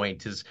turning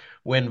point is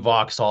when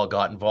Vauxhall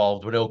got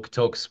involved, when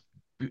Okotoks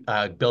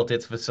built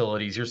its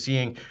facilities. You're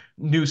seeing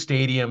new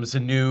stadiums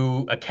and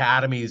new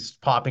academies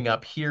popping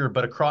up here,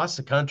 but across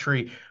the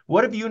country,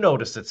 what have you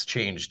noticed that's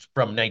changed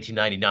from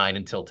 1999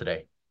 until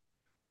today?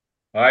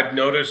 I've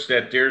noticed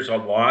that there's a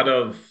lot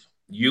of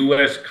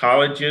U.S.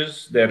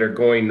 colleges that are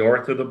going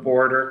north of the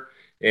border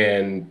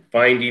and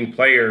finding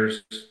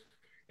players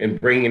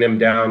and bringing them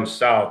down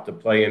south to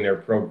play in their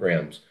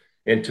programs.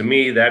 And to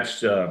me,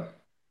 that's a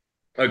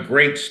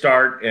great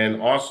start,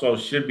 and also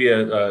should be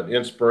an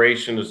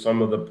inspiration to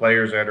some of the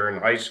players that are in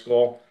high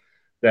school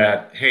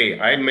that, hey,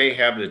 I may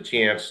have the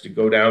chance to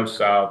go down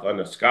south on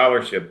a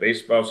scholarship,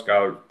 baseball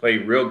scholarship, play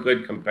real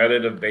good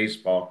competitive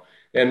baseball,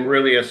 and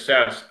really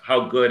assess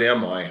how good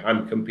am I.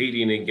 I'm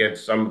competing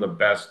against some of the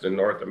best in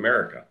North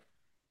America.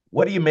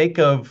 What do you make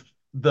of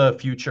the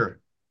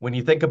future when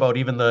you think about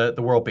even the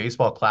World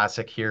Baseball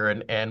Classic here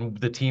and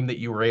the team that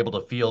you were able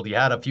to field? You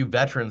had a few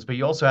veterans, but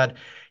you also had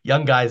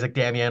young guys like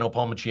Damiano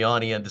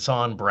Palmiciani and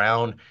Desan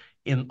Brown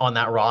in on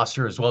that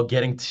roster as well,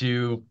 getting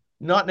to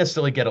not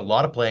necessarily get a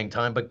lot of playing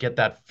time, but get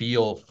that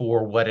feel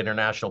for what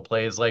international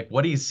play is like.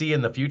 What do you see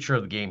in the future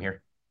of the game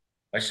here?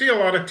 I see a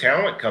lot of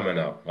talent coming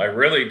up. I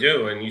really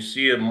do, and you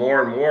see it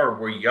more and more.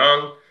 We're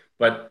young,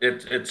 but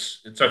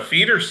it's a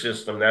feeder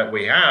system that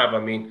we have. I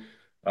mean,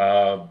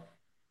 uh,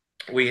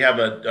 we have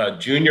a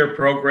junior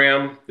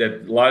program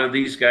that a lot of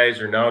these guys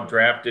are now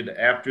drafted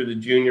after the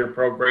junior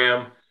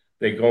program.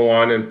 They go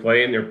on and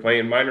play, and they're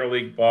playing minor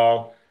league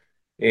ball.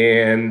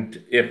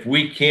 And if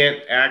we can't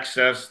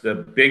access the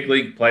big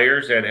league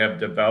players that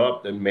have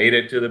developed and made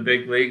it to the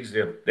big leagues,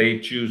 if they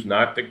choose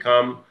not to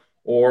come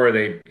or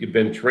they've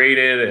been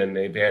traded and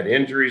they've had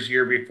injuries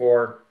here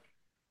before,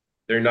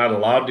 they're not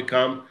allowed to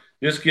come.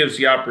 This gives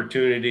the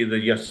opportunity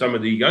to some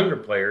of the younger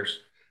players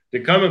to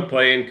come and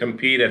play and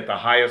compete at the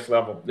highest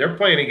level. They're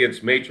playing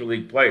against major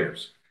league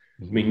players.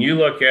 I Mhm. mean, you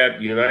look at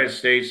the United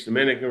States,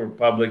 Dominican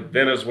Republic,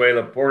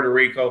 Venezuela, Puerto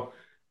Rico,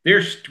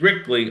 they're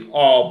strictly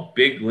all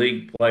big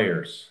league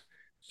players.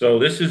 So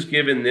this has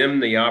given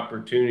them the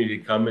opportunity to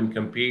come and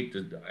compete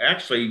to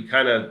actually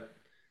kind of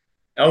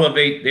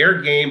elevate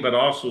their game, but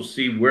also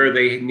see where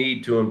they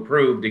need to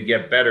improve to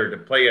get better to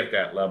play at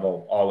that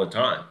level all the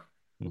time.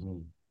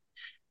 Mhm.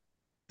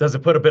 Does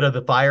it put a bit of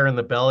the fire in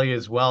the belly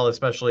as well?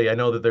 Especially, I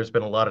know that there's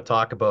been a lot of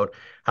talk about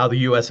how the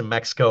U.S. and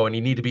Mexico, and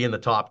you need to be in the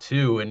top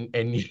two,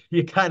 and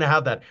you kind of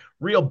have that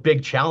real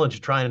big challenge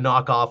of trying to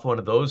knock off one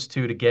of those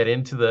two to get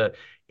into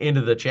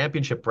the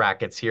championship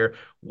brackets here.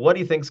 What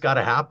do you think's got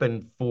to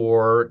happen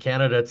for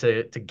Canada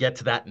to get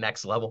to that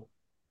next level?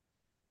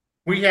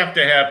 We have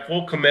to have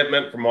full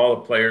commitment from all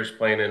the players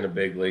playing in the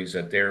big leagues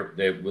that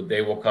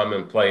they will come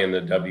and play in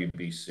the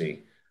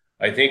WBC.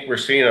 I think we're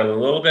seeing a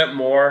little bit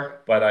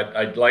more, but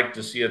I'd like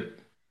to see it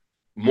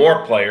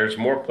more players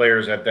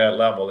at that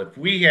level. If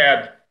we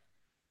had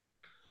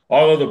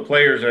all of the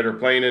players that are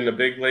playing in the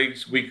big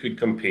leagues, we could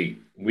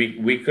compete.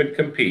 We could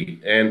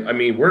compete, and I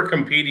mean we're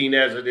competing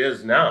as it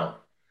is now.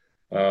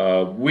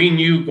 We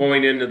knew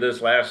going into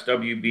this last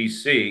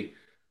WBC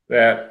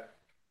that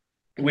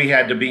we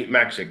had to beat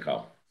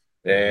Mexico.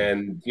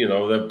 Mhm.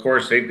 And, of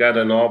course, they've got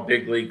an all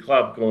big league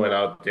club going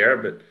out there.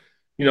 But,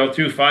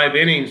 through 5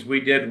 innings, we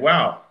did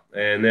well.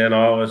 And then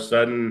all of a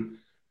sudden,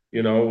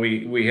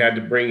 we had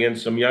to bring in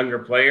some younger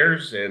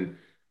players and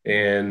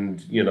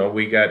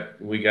we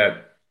got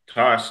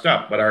tossed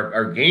up. But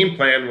our game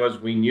plan was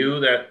we knew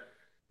that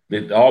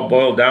it all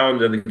boiled down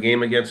to the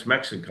game against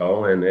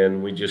Mexico,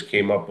 and we just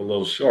came up a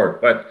little short.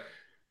 But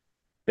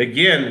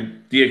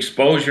again, the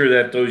exposure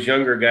that those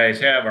younger guys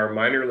have, our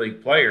minor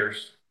league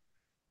players,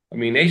 I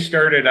mean, they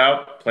started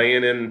out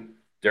playing in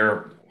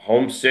their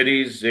home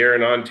cities there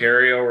in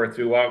Ontario or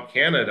throughout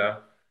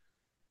Canada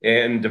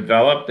and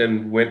developed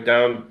and went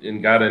down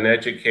and got an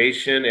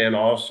education and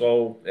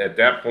also at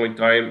that point in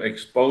time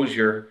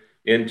exposure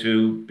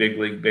into big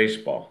league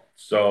baseball.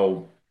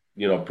 So,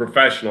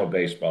 professional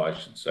baseball, I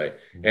should say.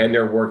 And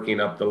they're working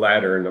up the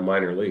ladder in the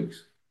minor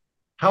leagues.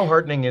 How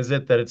heartening is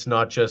it that it's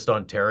not just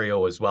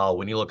Ontario as well?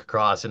 When you look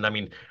across, and I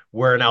mean,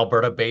 we're an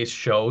Alberta-based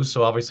show,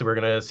 so obviously we're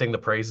going to sing the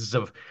praises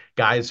of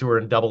guys who are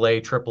in Double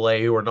A, Triple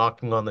A, who are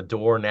knocking on the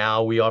door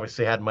now. We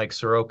obviously had Mike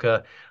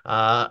Soroka,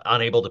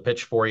 unable to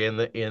pitch for you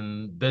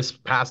in this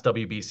past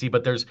WBC,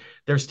 but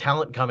there's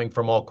talent coming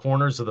from all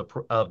corners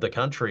of the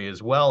country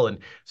as well, and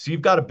so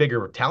you've got a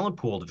bigger talent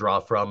pool to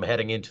draw from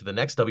heading into the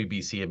next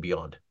WBC and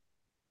beyond.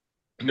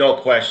 No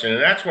question.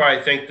 And that's why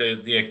I think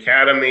the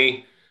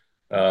academy,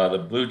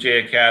 the Blue Jay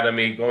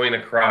Academy going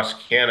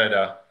across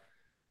Canada,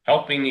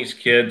 helping these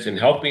kids and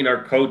helping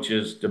our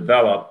coaches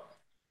develop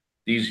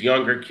these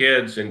younger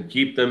kids and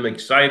keep them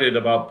excited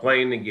about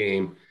playing the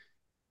game.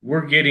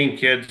 We're getting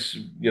kids,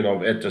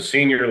 at the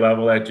senior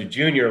level, at the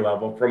junior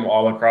level from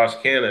all across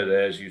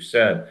Canada, as you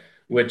said,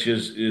 which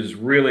is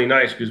really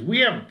nice because we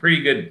have a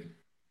pretty good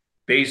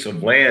base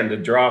of land to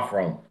draw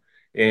from.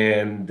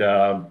 And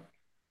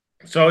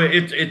so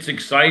it's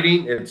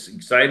exciting. It's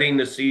exciting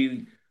to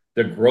see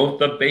the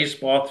growth of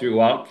baseball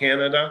throughout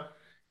Canada.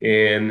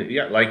 And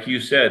yeah, like you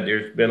said,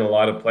 there's been a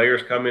lot of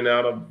players coming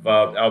out of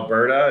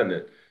Alberta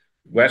and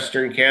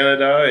Western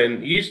Canada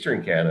and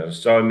Eastern Canada.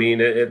 So I mean,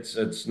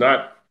 it's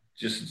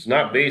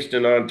not based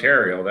in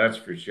Ontario, that's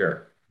for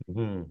sure.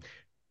 Mhm.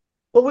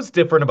 What was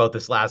different about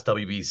this last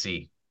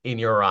WBC in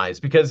your eyes?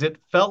 Because it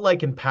felt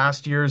like in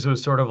past years it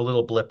was sort of a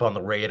little blip on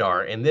the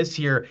radar, and this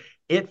year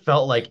it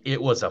felt like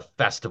it was a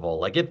festival.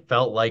 Like it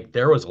felt like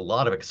there was a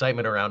lot of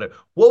excitement around it.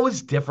 What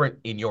was different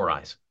in your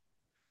eyes?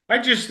 I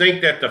just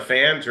think that the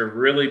fans are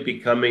really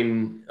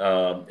becoming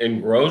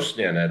engrossed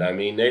in it. I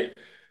mean,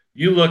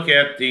 you look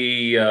at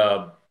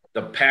the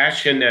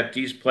passion that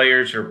these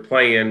players are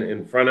playing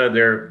in front of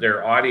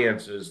their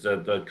audiences.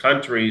 The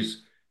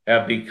countries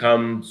have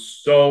become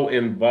so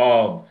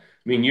involved.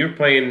 I mean, you're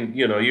playing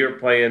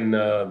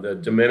the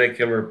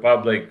Dominican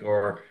Republic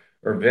or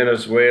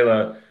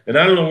Venezuela, and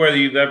I don't know whether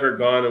you've ever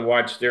gone and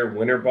watched their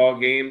winter ball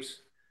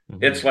games.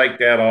 It's Mhm. like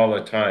that all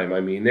the time.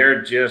 I mean,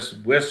 they're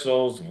just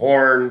whistles,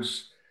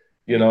 horns,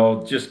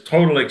 just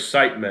total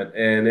excitement.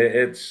 And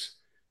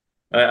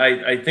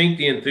I think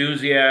the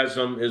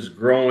enthusiasm is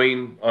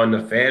growing on the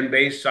fan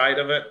base side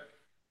of it,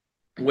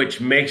 which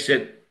makes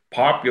it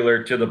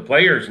popular to the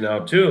players now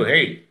too.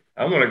 Hey,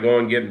 I want to go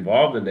and get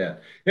involved in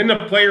that. And the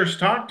players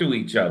talk to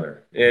each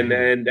other. And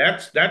Mhm. and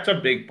that's a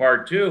big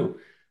part too.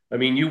 I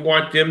mean, you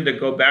want them to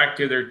go back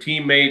to their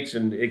teammates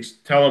and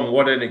tell them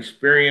what an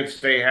experience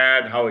they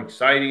had, how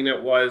exciting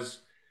it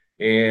was,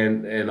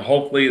 and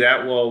hopefully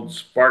that will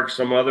spark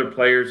some other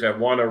players that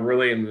want to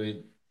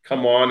really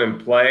come on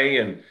and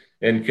play.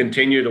 and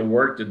continue to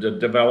work to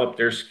develop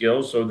their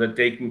skills so that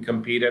they can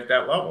compete at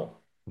that level.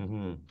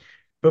 Hmm.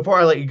 Before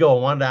I let you go,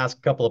 I wanted to ask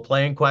a couple of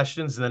playing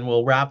questions, and then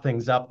we'll wrap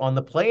things up. On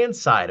the playing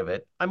side of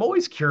it, I'm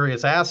always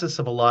curious. I ask this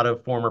of a lot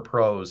of former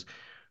pros.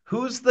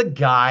 Who's the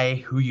guy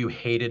who you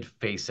hated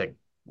facing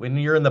when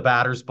you're in the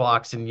batter's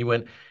box and you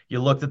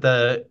looked at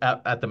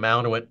the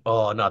mound and went,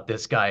 "Oh, not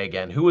this guy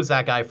again." Who was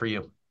that guy for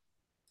you?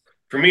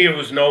 For me, it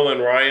was Nolan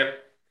Ryan.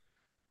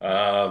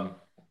 Um,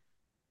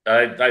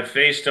 I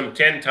faced him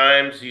 10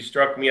 times. He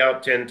struck me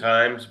out 10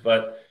 times.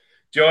 But,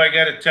 Joe, I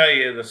got to tell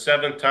you, the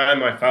seventh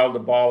time I fouled the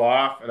ball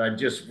off and I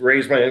just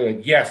raised my hand and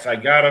went, yes, I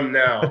got him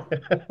now.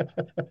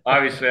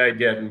 Obviously, I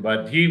didn't,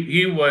 but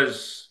he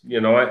was,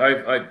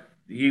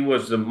 he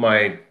was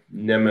my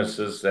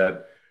nemesis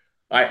that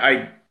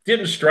I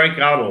didn't strike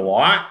out a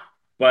lot,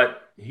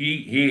 but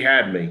he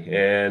had me.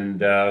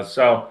 And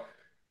so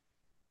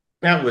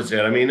that was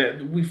it. I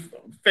mean, we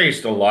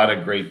faced a lot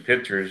of great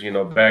pitchers,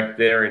 back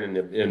there in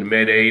the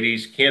mid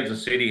 80s.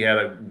 Kansas City had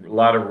a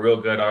lot of real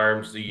good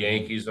arms. The Mhm.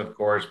 Yankees, of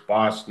course,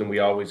 Boston, we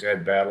always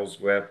had battles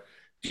with.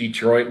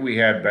 Detroit, we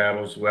had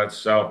battles with.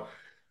 So,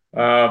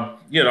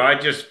 I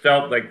just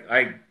felt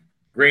like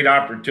great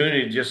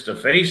opportunity just to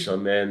face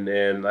them,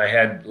 and I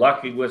had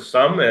lucky with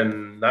some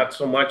and not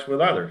so much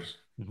with others.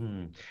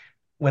 Mhm.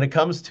 When it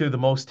comes to the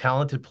most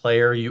talented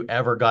player you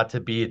ever got to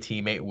be a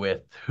teammate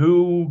with,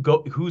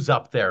 who's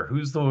up there?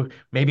 Who's the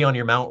maybe on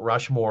your Mount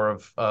Rushmore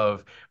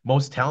of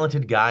most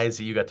talented guys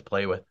that you got to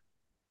play with?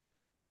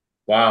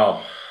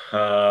 Wow.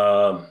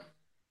 Um,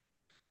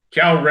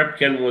 Cal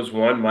Ripken was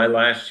one my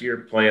last year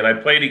playing. I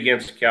played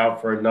against Cal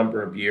for a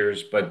number of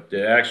years, but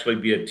to actually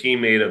be a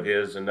teammate of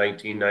his in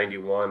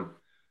 1991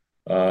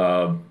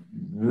 uh,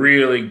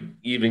 really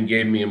even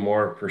gave me a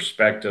more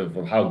perspective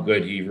of how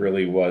good he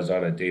really was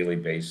on a daily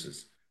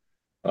basis.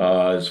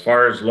 As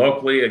far as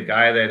locally, a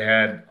guy that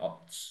had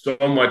so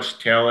much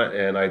talent,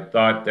 and I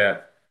thought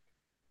that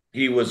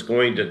he was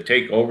going to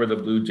take over the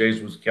Blue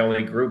Jays was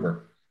Kelly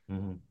Gruber.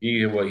 Mhm.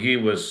 He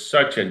was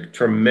such a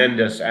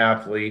tremendous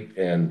athlete,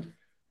 and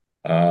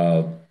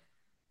uh,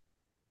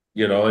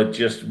 it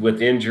just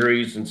with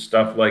injuries and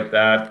stuff like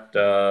that,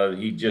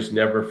 he just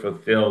never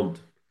fulfilled,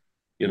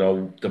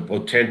 the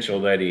potential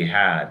that he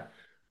had.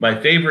 My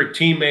favorite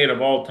teammate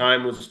of all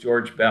time was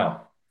George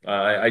Bell.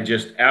 I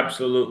just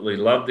absolutely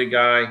loved the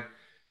guy.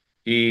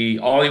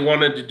 All he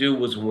wanted to do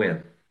was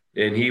win,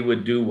 and he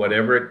would do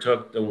whatever it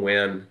took to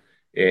win.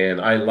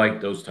 And I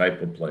like those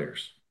type of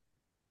players.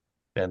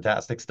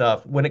 Fantastic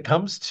stuff. When it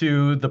comes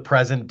to the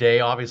present day,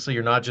 obviously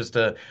you're not just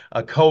a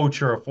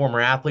coach or a former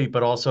athlete,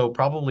 but also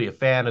probably a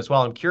fan as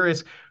well. I'm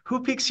curious,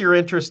 who piques your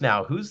interest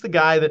now? Who's the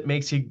guy that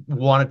makes you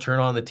want to turn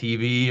on the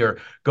TV or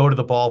go to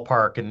the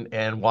ballpark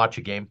and watch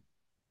a game?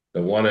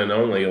 The one and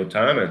only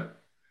Otana.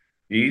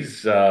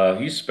 He's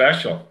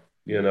special,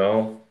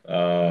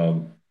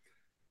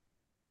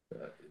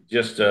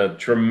 just a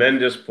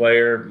tremendous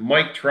player.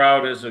 Mike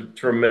Trout is a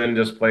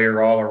tremendous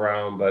player all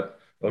around, but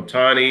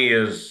Otani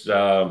is,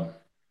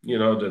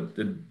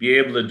 to be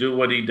able to do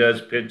what he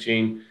does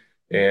pitching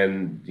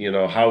and,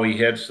 how he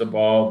hits the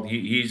ball,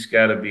 he's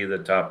got to be the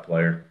top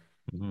player.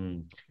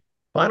 Mhm.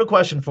 Final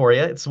question for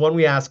you. It's the one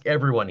we ask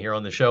everyone here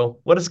on the show.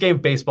 What does a game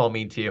of baseball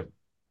mean to you?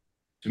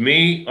 To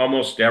me,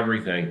 almost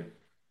everything.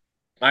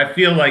 I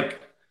feel like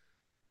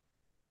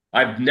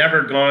I've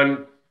never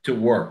gone to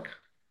work.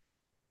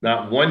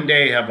 Not one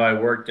day have I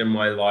worked in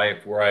my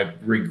life where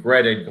I've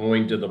regretted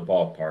going to the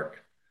ballpark.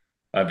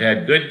 I've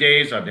had good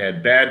days, I've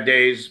had bad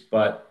days,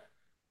 but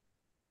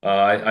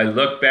I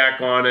look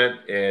back on it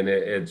and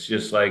it's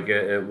just like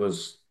it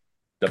was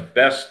the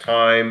best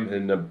time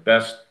and the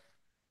best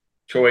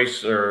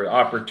choice or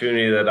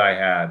opportunity that I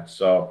had.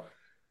 So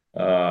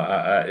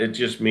it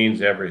just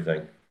means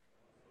everything.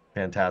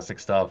 Fantastic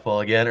stuff.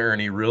 Well, again,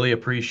 Ernie, really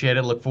appreciate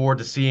it. Look forward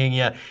to seeing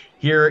you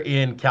here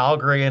in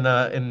Calgary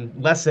in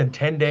less than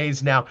 10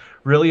 days now.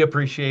 Really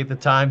appreciate the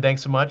time.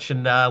 Thanks so much,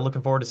 and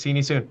looking forward to seeing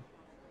you soon.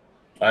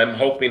 I'm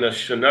hoping a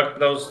Chinook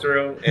goes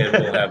through and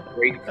we'll have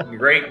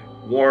great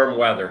warm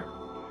weather.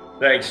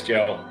 Thanks,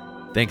 Joe.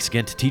 Thanks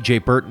again to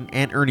TJ Burton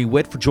and Ernie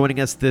Whitt for joining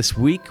us this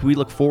week. We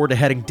look forward to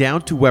heading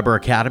down to Weber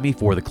Academy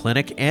for the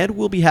clinic, and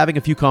we'll be having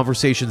a few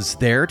conversations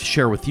there to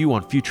share with you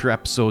on future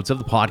episodes of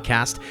the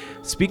podcast.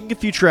 Speaking of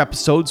future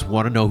episodes,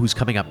 want to know who's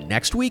coming up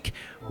next week?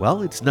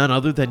 Well, it's none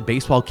other than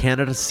Baseball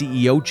Canada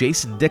CEO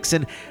Jason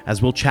Dixon,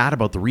 as we'll chat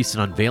about the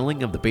recent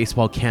unveiling of the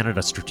Baseball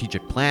Canada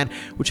Strategic Plan,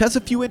 which has a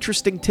few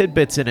interesting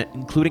tidbits in it,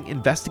 including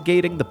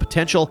investigating the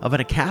potential of an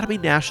Academy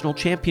National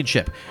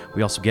Championship.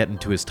 We also get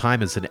into his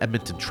time as an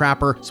Edmonton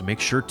Trapper, so make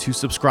sure to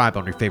subscribe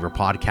on your favorite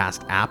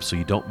podcast app so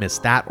you don't miss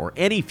that or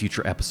any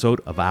future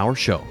episode of our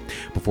show.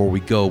 Before we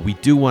go, we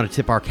do want to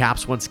tip our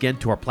caps once again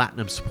to our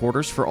Platinum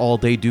supporters for all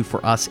they do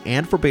for us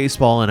and for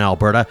baseball in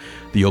Alberta,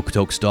 the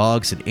Okotoks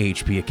Dogs and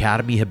AHP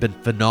Academy, Academy have been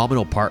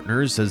phenomenal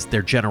partners, as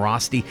their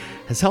generosity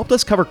has helped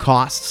us cover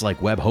costs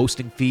like web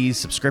hosting fees,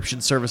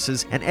 subscription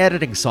services, and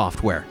editing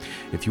software.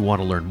 If you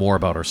want to learn more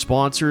about our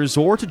sponsors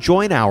or to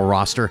join our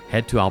roster,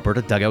 head to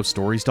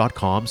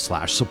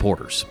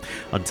albertadugoutstories.com/supporters.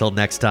 Until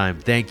next time,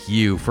 thank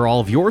you for all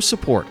of your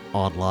support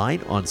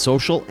online, on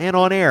social, and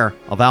on air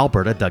of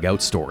Alberta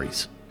Dugout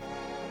Stories.